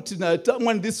someone tonight,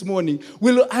 someone this morning,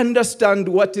 will understand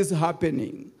what is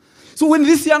happening. So when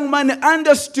this young man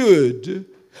understood,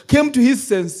 came to his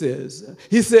senses,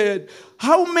 he said,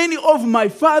 how many of my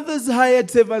father's hired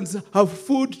servants have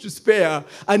food to spare,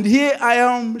 and here I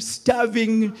am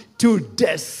starving to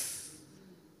death?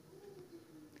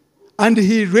 And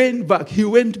he ran back, he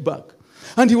went back.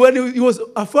 And when he was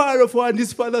afar off, and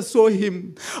his father saw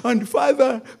him, and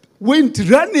father went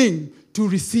running to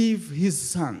receive his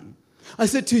son. I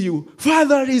said to you,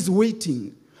 Father is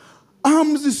waiting,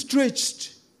 arms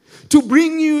stretched, to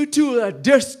bring you to a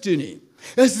destiny.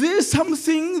 Is there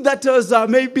something that has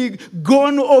maybe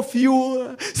gone off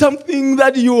you, something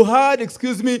that you heard,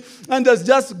 and has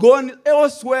just gone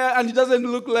elsewhere, and it doesn't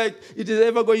look like it is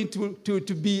ever going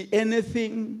to be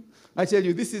anything? I tell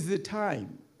you, this is the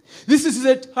time. This is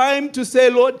the time to say,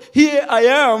 Lord, here I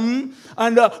am,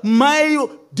 and my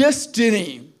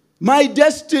destiny,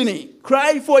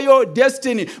 cry for your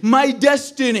destiny, my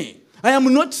destiny. I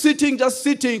am not just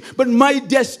sitting, but my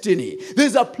destiny.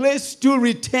 There's a place to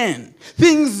return.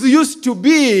 Things used to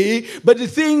be, but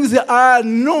things are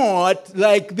not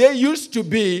like they used to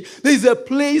be. There's a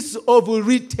place of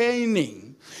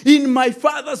retaining. In my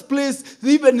father's place,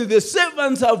 even the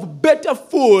servants have better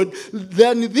food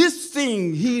than this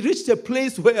thing. He reached a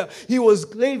place where he was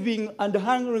craving and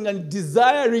hungering and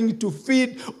desiring to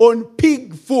feed on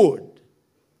pig food.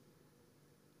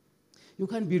 You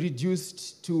can't be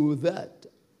reduced to that.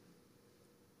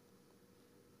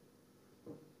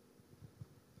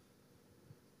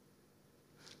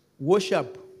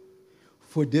 Worship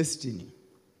for destiny.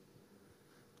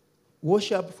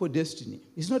 Worship for destiny.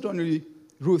 It's not only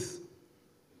Ruth.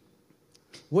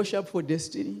 Worship for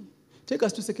destiny. Take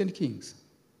us to 2 Kings.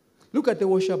 Look at the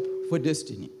worship for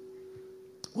destiny.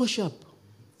 Worship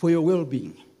for your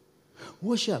well-being.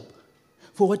 Worship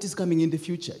for what is coming in the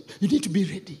future. You need to be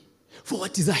ready for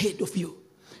what is ahead of you.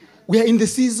 We are in the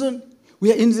season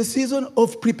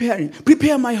of preparing.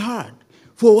 Prepare my heart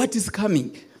for what is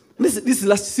coming. This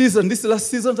last season,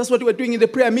 that's what we're doing in the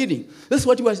prayer meeting. That's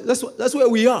where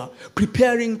we are,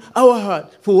 preparing our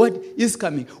heart for what is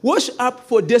coming. Worship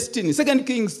for destiny. 2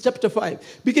 Kings chapter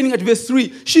 5, beginning at verse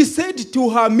 3. She said to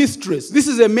her mistress, this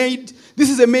is a maid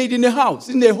in the house,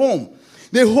 in the home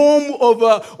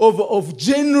of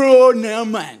General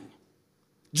Naaman.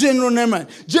 General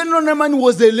Naaman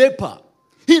was a leper.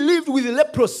 He lived with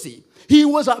leprosy. He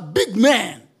was a big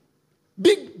man.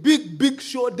 Big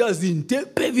shoulders in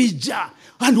Tepevija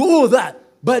and all that.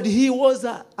 But he was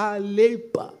a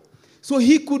leper. So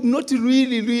he could not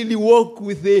really walk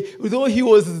with though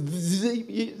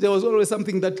there was always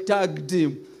something that tagged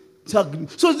him. So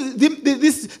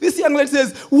this young lady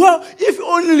says, well, if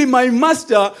only my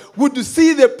master would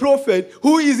see the prophet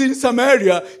who is in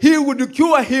Samaria, he would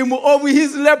cure him of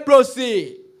his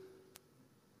leprosy.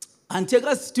 And take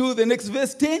us to the next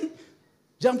verse 10.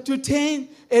 Jump to 10.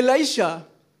 Elisha,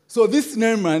 so this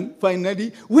Naaman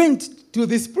finally went to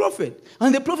this prophet.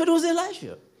 And the prophet was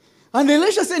Elisha. And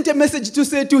Elisha sent a message to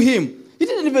say to him,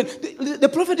 the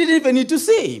prophet didn't even need to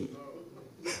see him.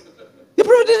 The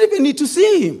prophet didn't even need to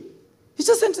see him. He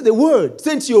just sent the word.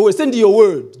 Send your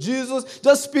word. Jesus,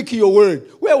 just speak your word.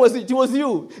 Where was it? It was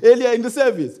you earlier in the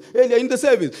service.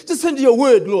 Just send your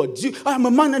word, Lord. I'm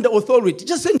a man under authority.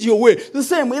 Just send your word. The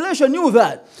same. Elisha knew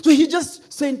that. So he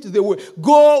just sent the word.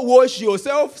 Go wash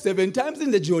yourself 7 times in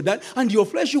the Jordan, and your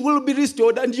flesh will be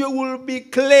restored, and you will be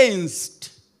cleansed.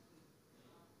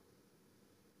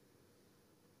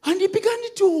 And he began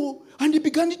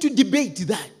to debate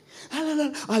that.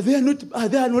 Are there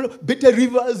not better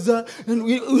rivers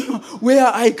where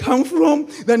I come from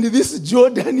than this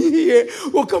Jordan here?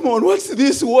 Oh, come on, what's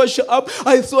this worship?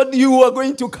 I thought you were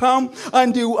going to come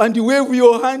and wave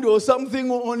your hand or something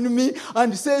on me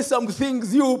and say some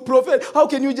things, you prophet. How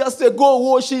can you just go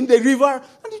wash in the river?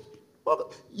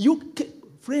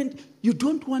 Friend, you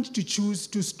don't want to choose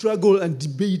to struggle and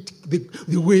debate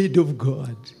the word of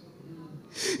God.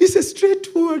 It's a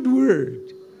straightforward word.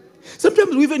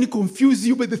 Sometimes we even confuse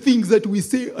you by the things that we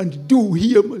say and do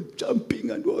here, jumping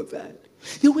and all that.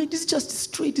 The word is just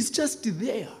straight. It's just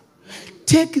there.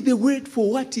 Take the word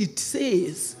for what it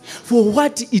says, for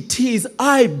what it is.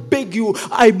 I beg you,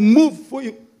 I move for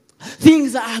you.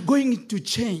 Things are going to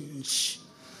change.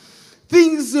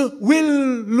 Things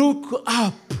will look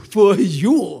up for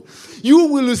you. You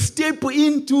will step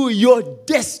into your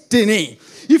destiny.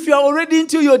 If you are already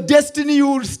into your destiny, you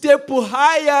will step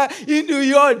higher into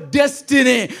your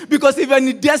destiny. Because even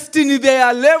in destiny, there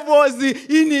are levels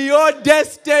in your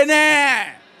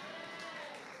destiny.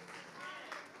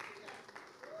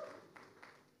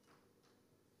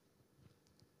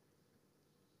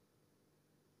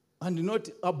 and not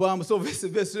Abraham. So verse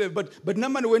 12. But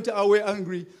Naaman went away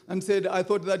angry and said, I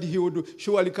thought that he would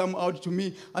surely come out to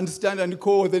me and stand and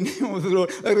call the name of the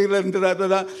Lord,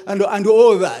 and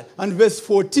all that. And verse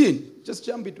 14. Just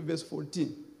jump into verse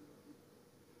 14.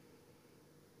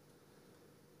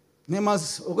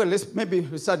 Naaman's, okay,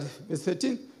 maybe start verse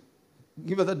 13.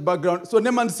 Give us that background. So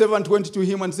Naaman's servant went to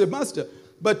him and said, Master,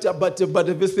 but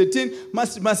verse 13,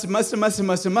 Master,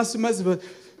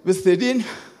 verse 13.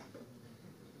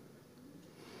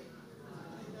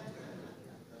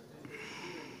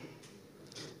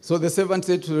 So the servant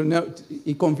said to the,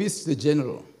 he convinced the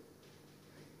general.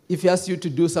 If he asked you to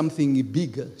do something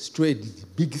bigger, straight,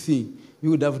 big thing, you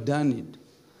would have done it.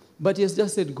 But he has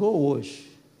just said, go wash.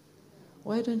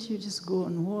 Why don't you just go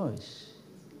and wash?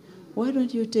 Why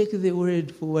don't you take the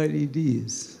word for what it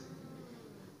is?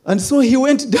 And so he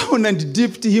went down and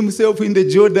dipped himself in the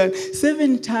Jordan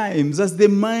 7 times, as the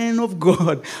man of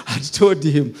God had told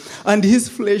him. And his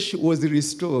flesh was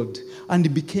restored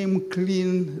and became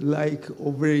clean like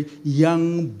of a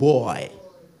young boy.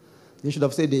 They should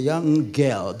have said a young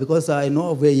girl, because I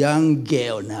know of a young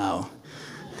girl now.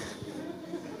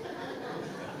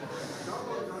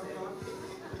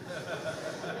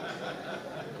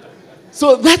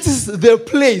 So that is the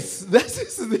place. That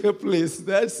is the place.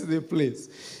 That's the place.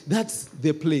 That's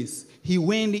the place. He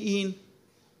went in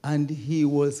and he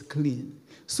was clean.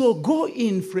 So go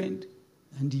in, friend,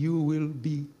 and you will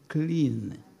be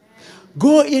clean.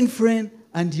 Go in, friend,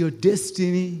 and your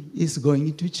destiny is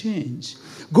going to change.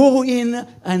 Go in,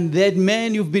 and that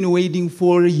man you've been waiting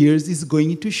for years is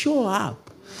going to show up.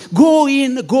 Go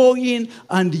in,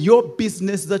 and your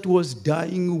business that was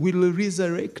dying will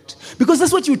resurrect. Because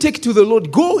that's what you take to the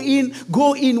Lord. Go in.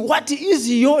 What is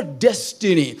your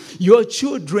destiny? Your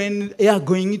children are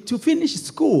going to finish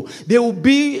school. They will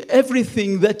be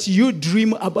everything that you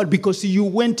dream about because you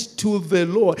went to the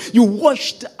Lord. You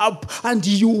washed up and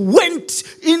you went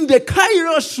in the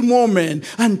Kairos moment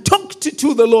and talked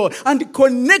to the Lord and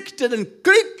connected and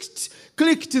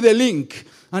clicked the link.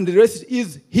 And the rest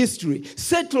is history.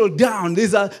 Settle down.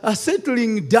 There's a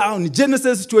settling down.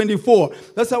 Genesis 24.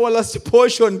 That's our last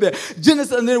portion there.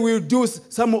 Genesis, and then we'll do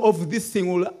some of this thing.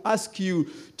 We'll ask you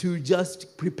to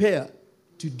just prepare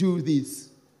to do this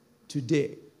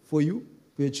today. For you,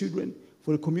 for your children,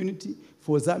 for the community,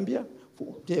 for Zambia.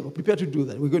 Prepare to do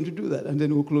that. We're going to do that. And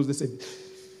then we'll close the service.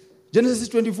 Genesis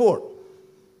 24.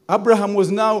 Abraham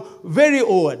was now very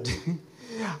old.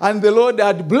 And the Lord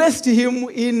had blessed him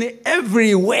in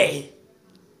every way.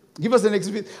 Give us an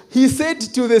experience. He said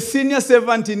to the senior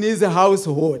servant in his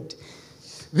household,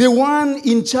 the one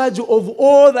in charge of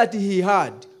all that he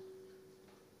had,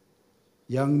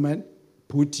 young man,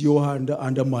 put your hand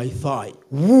under my thigh.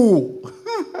 Woo!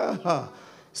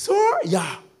 So,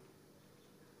 yeah.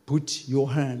 Put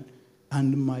your hand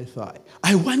under my thigh.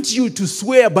 I want you to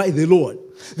swear by the Lord,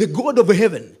 the God of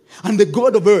heaven and the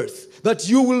God of earth, that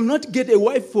you will not get a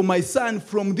wife for my son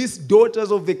from these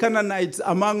daughters of the Canaanites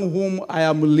among whom I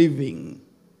am living.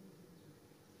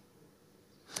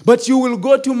 But you will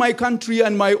go to my country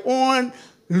and my own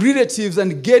relatives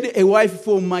and get a wife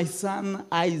for my son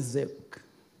Isaac.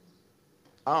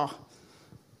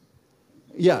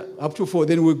 Yeah, up to 4.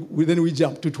 Then we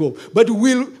jump to 12. But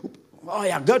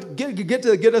God,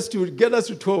 get us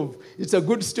to 12. It's a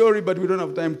good story, but we don't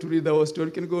have time to read the whole story.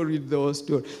 You can go read the whole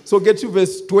story. So get to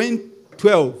verse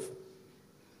 12.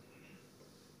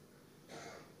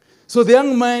 So the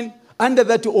young man, under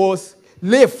that oath,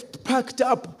 left, packed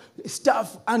up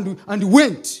stuff, and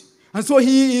went. And so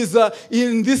he is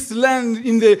in this land,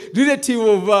 in the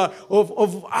relative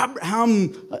of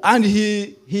Abraham, and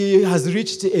he has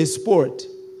reached a spot.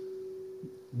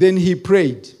 Then he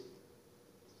prayed.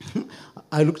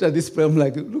 I looked at this prayer, I'm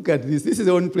like, look at this. This is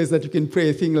the only place that you can pray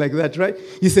a thing like that, right?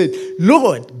 He said,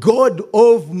 Lord, God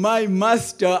of my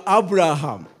master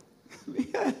Abraham.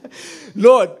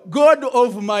 Lord, God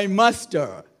of my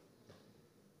master.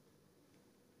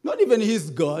 Not even his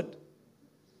God.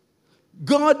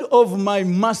 God of my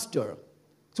master.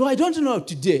 So I don't know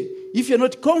today, if you're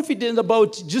not confident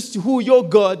about just who your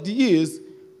God is,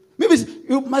 maybe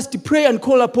you must pray and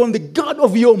call upon the God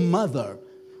of your mother.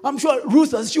 I'm sure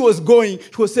Ruth, as she was going,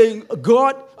 she was saying,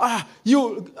 God,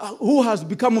 you who has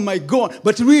become my God.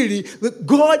 But really, the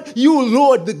God, you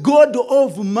Lord, the God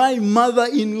of my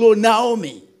mother-in-law,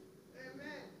 Naomi. Amen.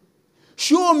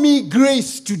 Show me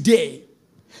grace today.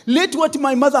 Let what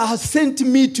my mother has sent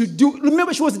me to do.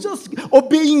 Remember, she was just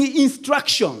obeying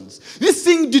instructions. This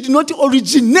thing did not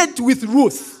originate with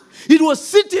Ruth. It was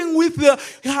sitting with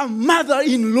her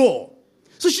mother-in-law.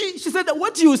 So she said,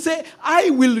 what you say,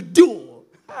 I will do.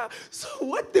 So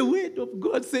what the word of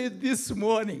God says this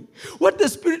morning, what the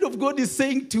Spirit of God is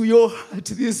saying to your heart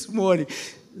this morning,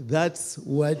 that's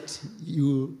what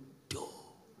you do.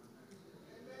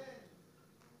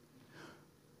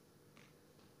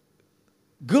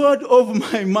 God of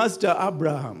my master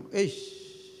Abraham,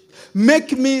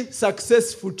 make me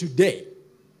successful today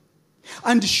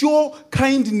and show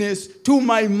kindness to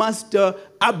my master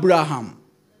Abraham.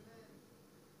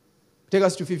 Take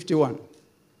us to 51.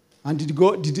 And did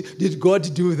God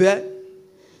do that?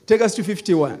 Take us to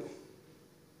 51.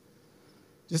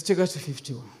 Just take us to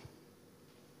 51.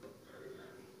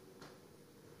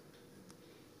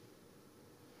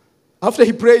 After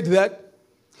he prayed that,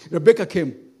 Rebekah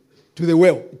came to the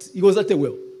well. He was at the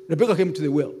well. Rebekah came to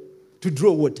the well to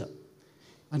draw water.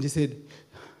 And he said,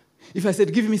 if I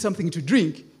said, give me something to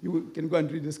drink, you can go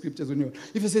and read the scriptures when you want.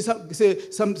 If I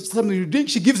say something to drink,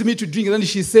 she gives me to drink. And then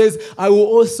she says, I will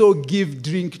also give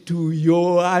drink to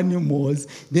your animals.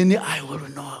 Then I will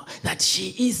know that she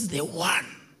is the one.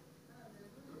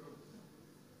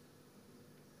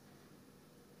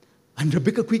 And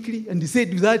Rebekah quickly, and he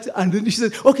said that, and then she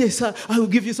said, okay, sir, I will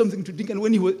give you something to drink. And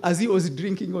when as he was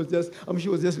drinking, she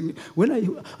was just thinking, when are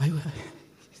you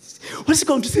what's he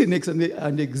going to say next?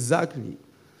 And exactly.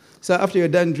 So after you're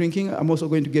done drinking, I'm also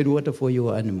going to get water for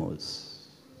your animals.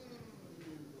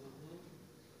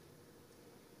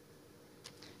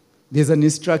 There's an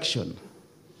instruction.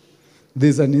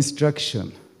 There's an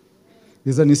instruction.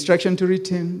 There's an instruction to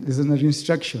return. There's an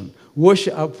instruction. Wash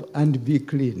up and be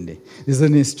clean. There's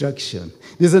an instruction.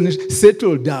 There's an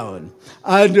settle down.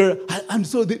 And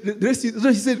so the rest is, so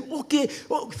he said, okay,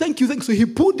 oh, thank you. So he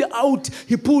pulled out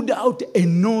a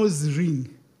nose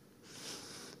ring.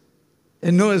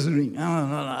 A nose ring.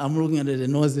 I'm looking at the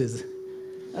noses.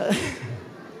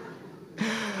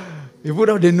 He put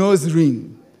out a nose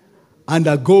ring and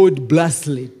a gold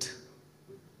bracelet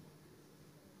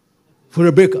for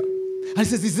Rebekah. And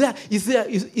he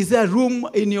says, is there room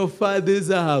in your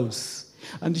father's house?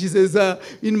 And she says,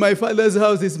 in my father's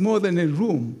house is more than a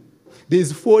room.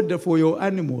 There's fodder for your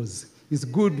animals. It's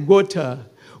good water.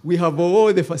 We have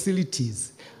all the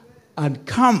facilities. And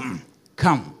come.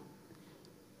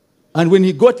 And when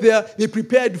he got there, they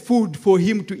prepared food for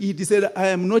him to eat. He said, I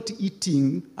am not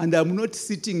eating and I'm not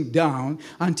sitting down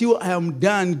until I am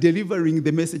done delivering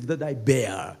the message that I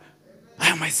bear. I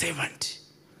am my servant.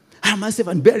 I am my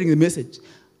servant bearing the message.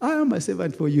 I am a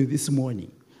servant for you this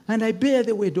morning. And I bear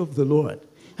the word of the Lord.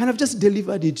 And I've just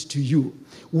delivered it to you.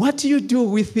 What you do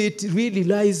with it really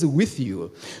lies with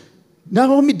you.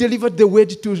 Naomi delivered the word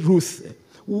to Ruth.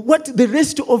 What the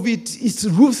rest of it is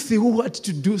Ruth who had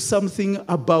to do something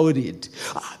about it.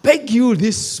 I beg you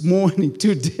this morning,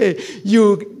 today,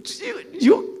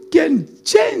 you can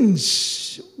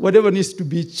change whatever needs to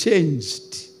be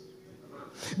changed.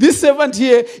 This servant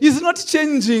here is not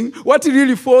changing what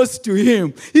really falls to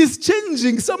him. He's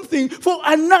changing something for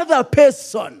another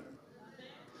person.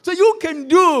 So you can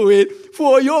do it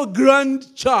for your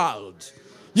grandchild.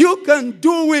 You can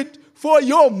do it for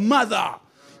your mother.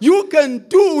 You can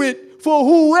do it for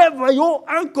whoever, your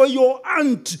uncle, your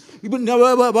aunt. You can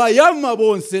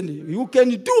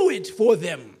do it for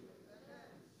them.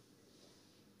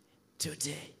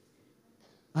 Today.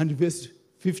 And verse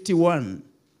 51,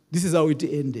 this is how it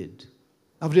ended.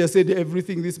 After I said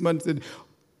everything, this man said,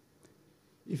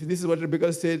 if this is what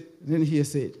Rebekah said, then he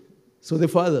said, so the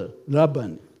father,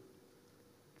 Laban,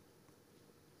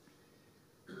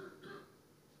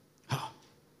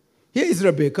 here is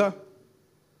Rebekah.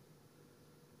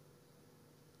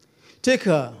 Take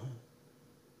her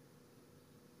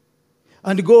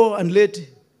and go and let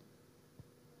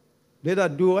her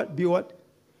do what? Be what?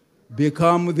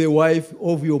 Become the wife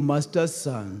of your master's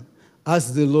son,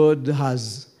 as the Lord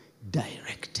has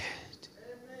directed.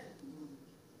 Amen.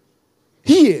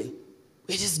 Here,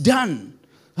 it is done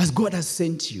as God has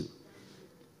sent you.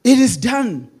 It is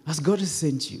done as God has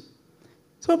sent you.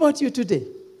 So how about you today?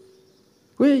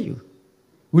 Where are you?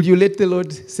 Will you let the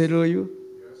Lord settle you?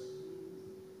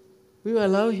 We will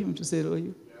allow him to settle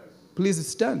you. Yes. Please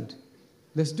stand.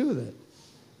 Let's do that.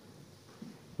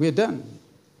 We're done.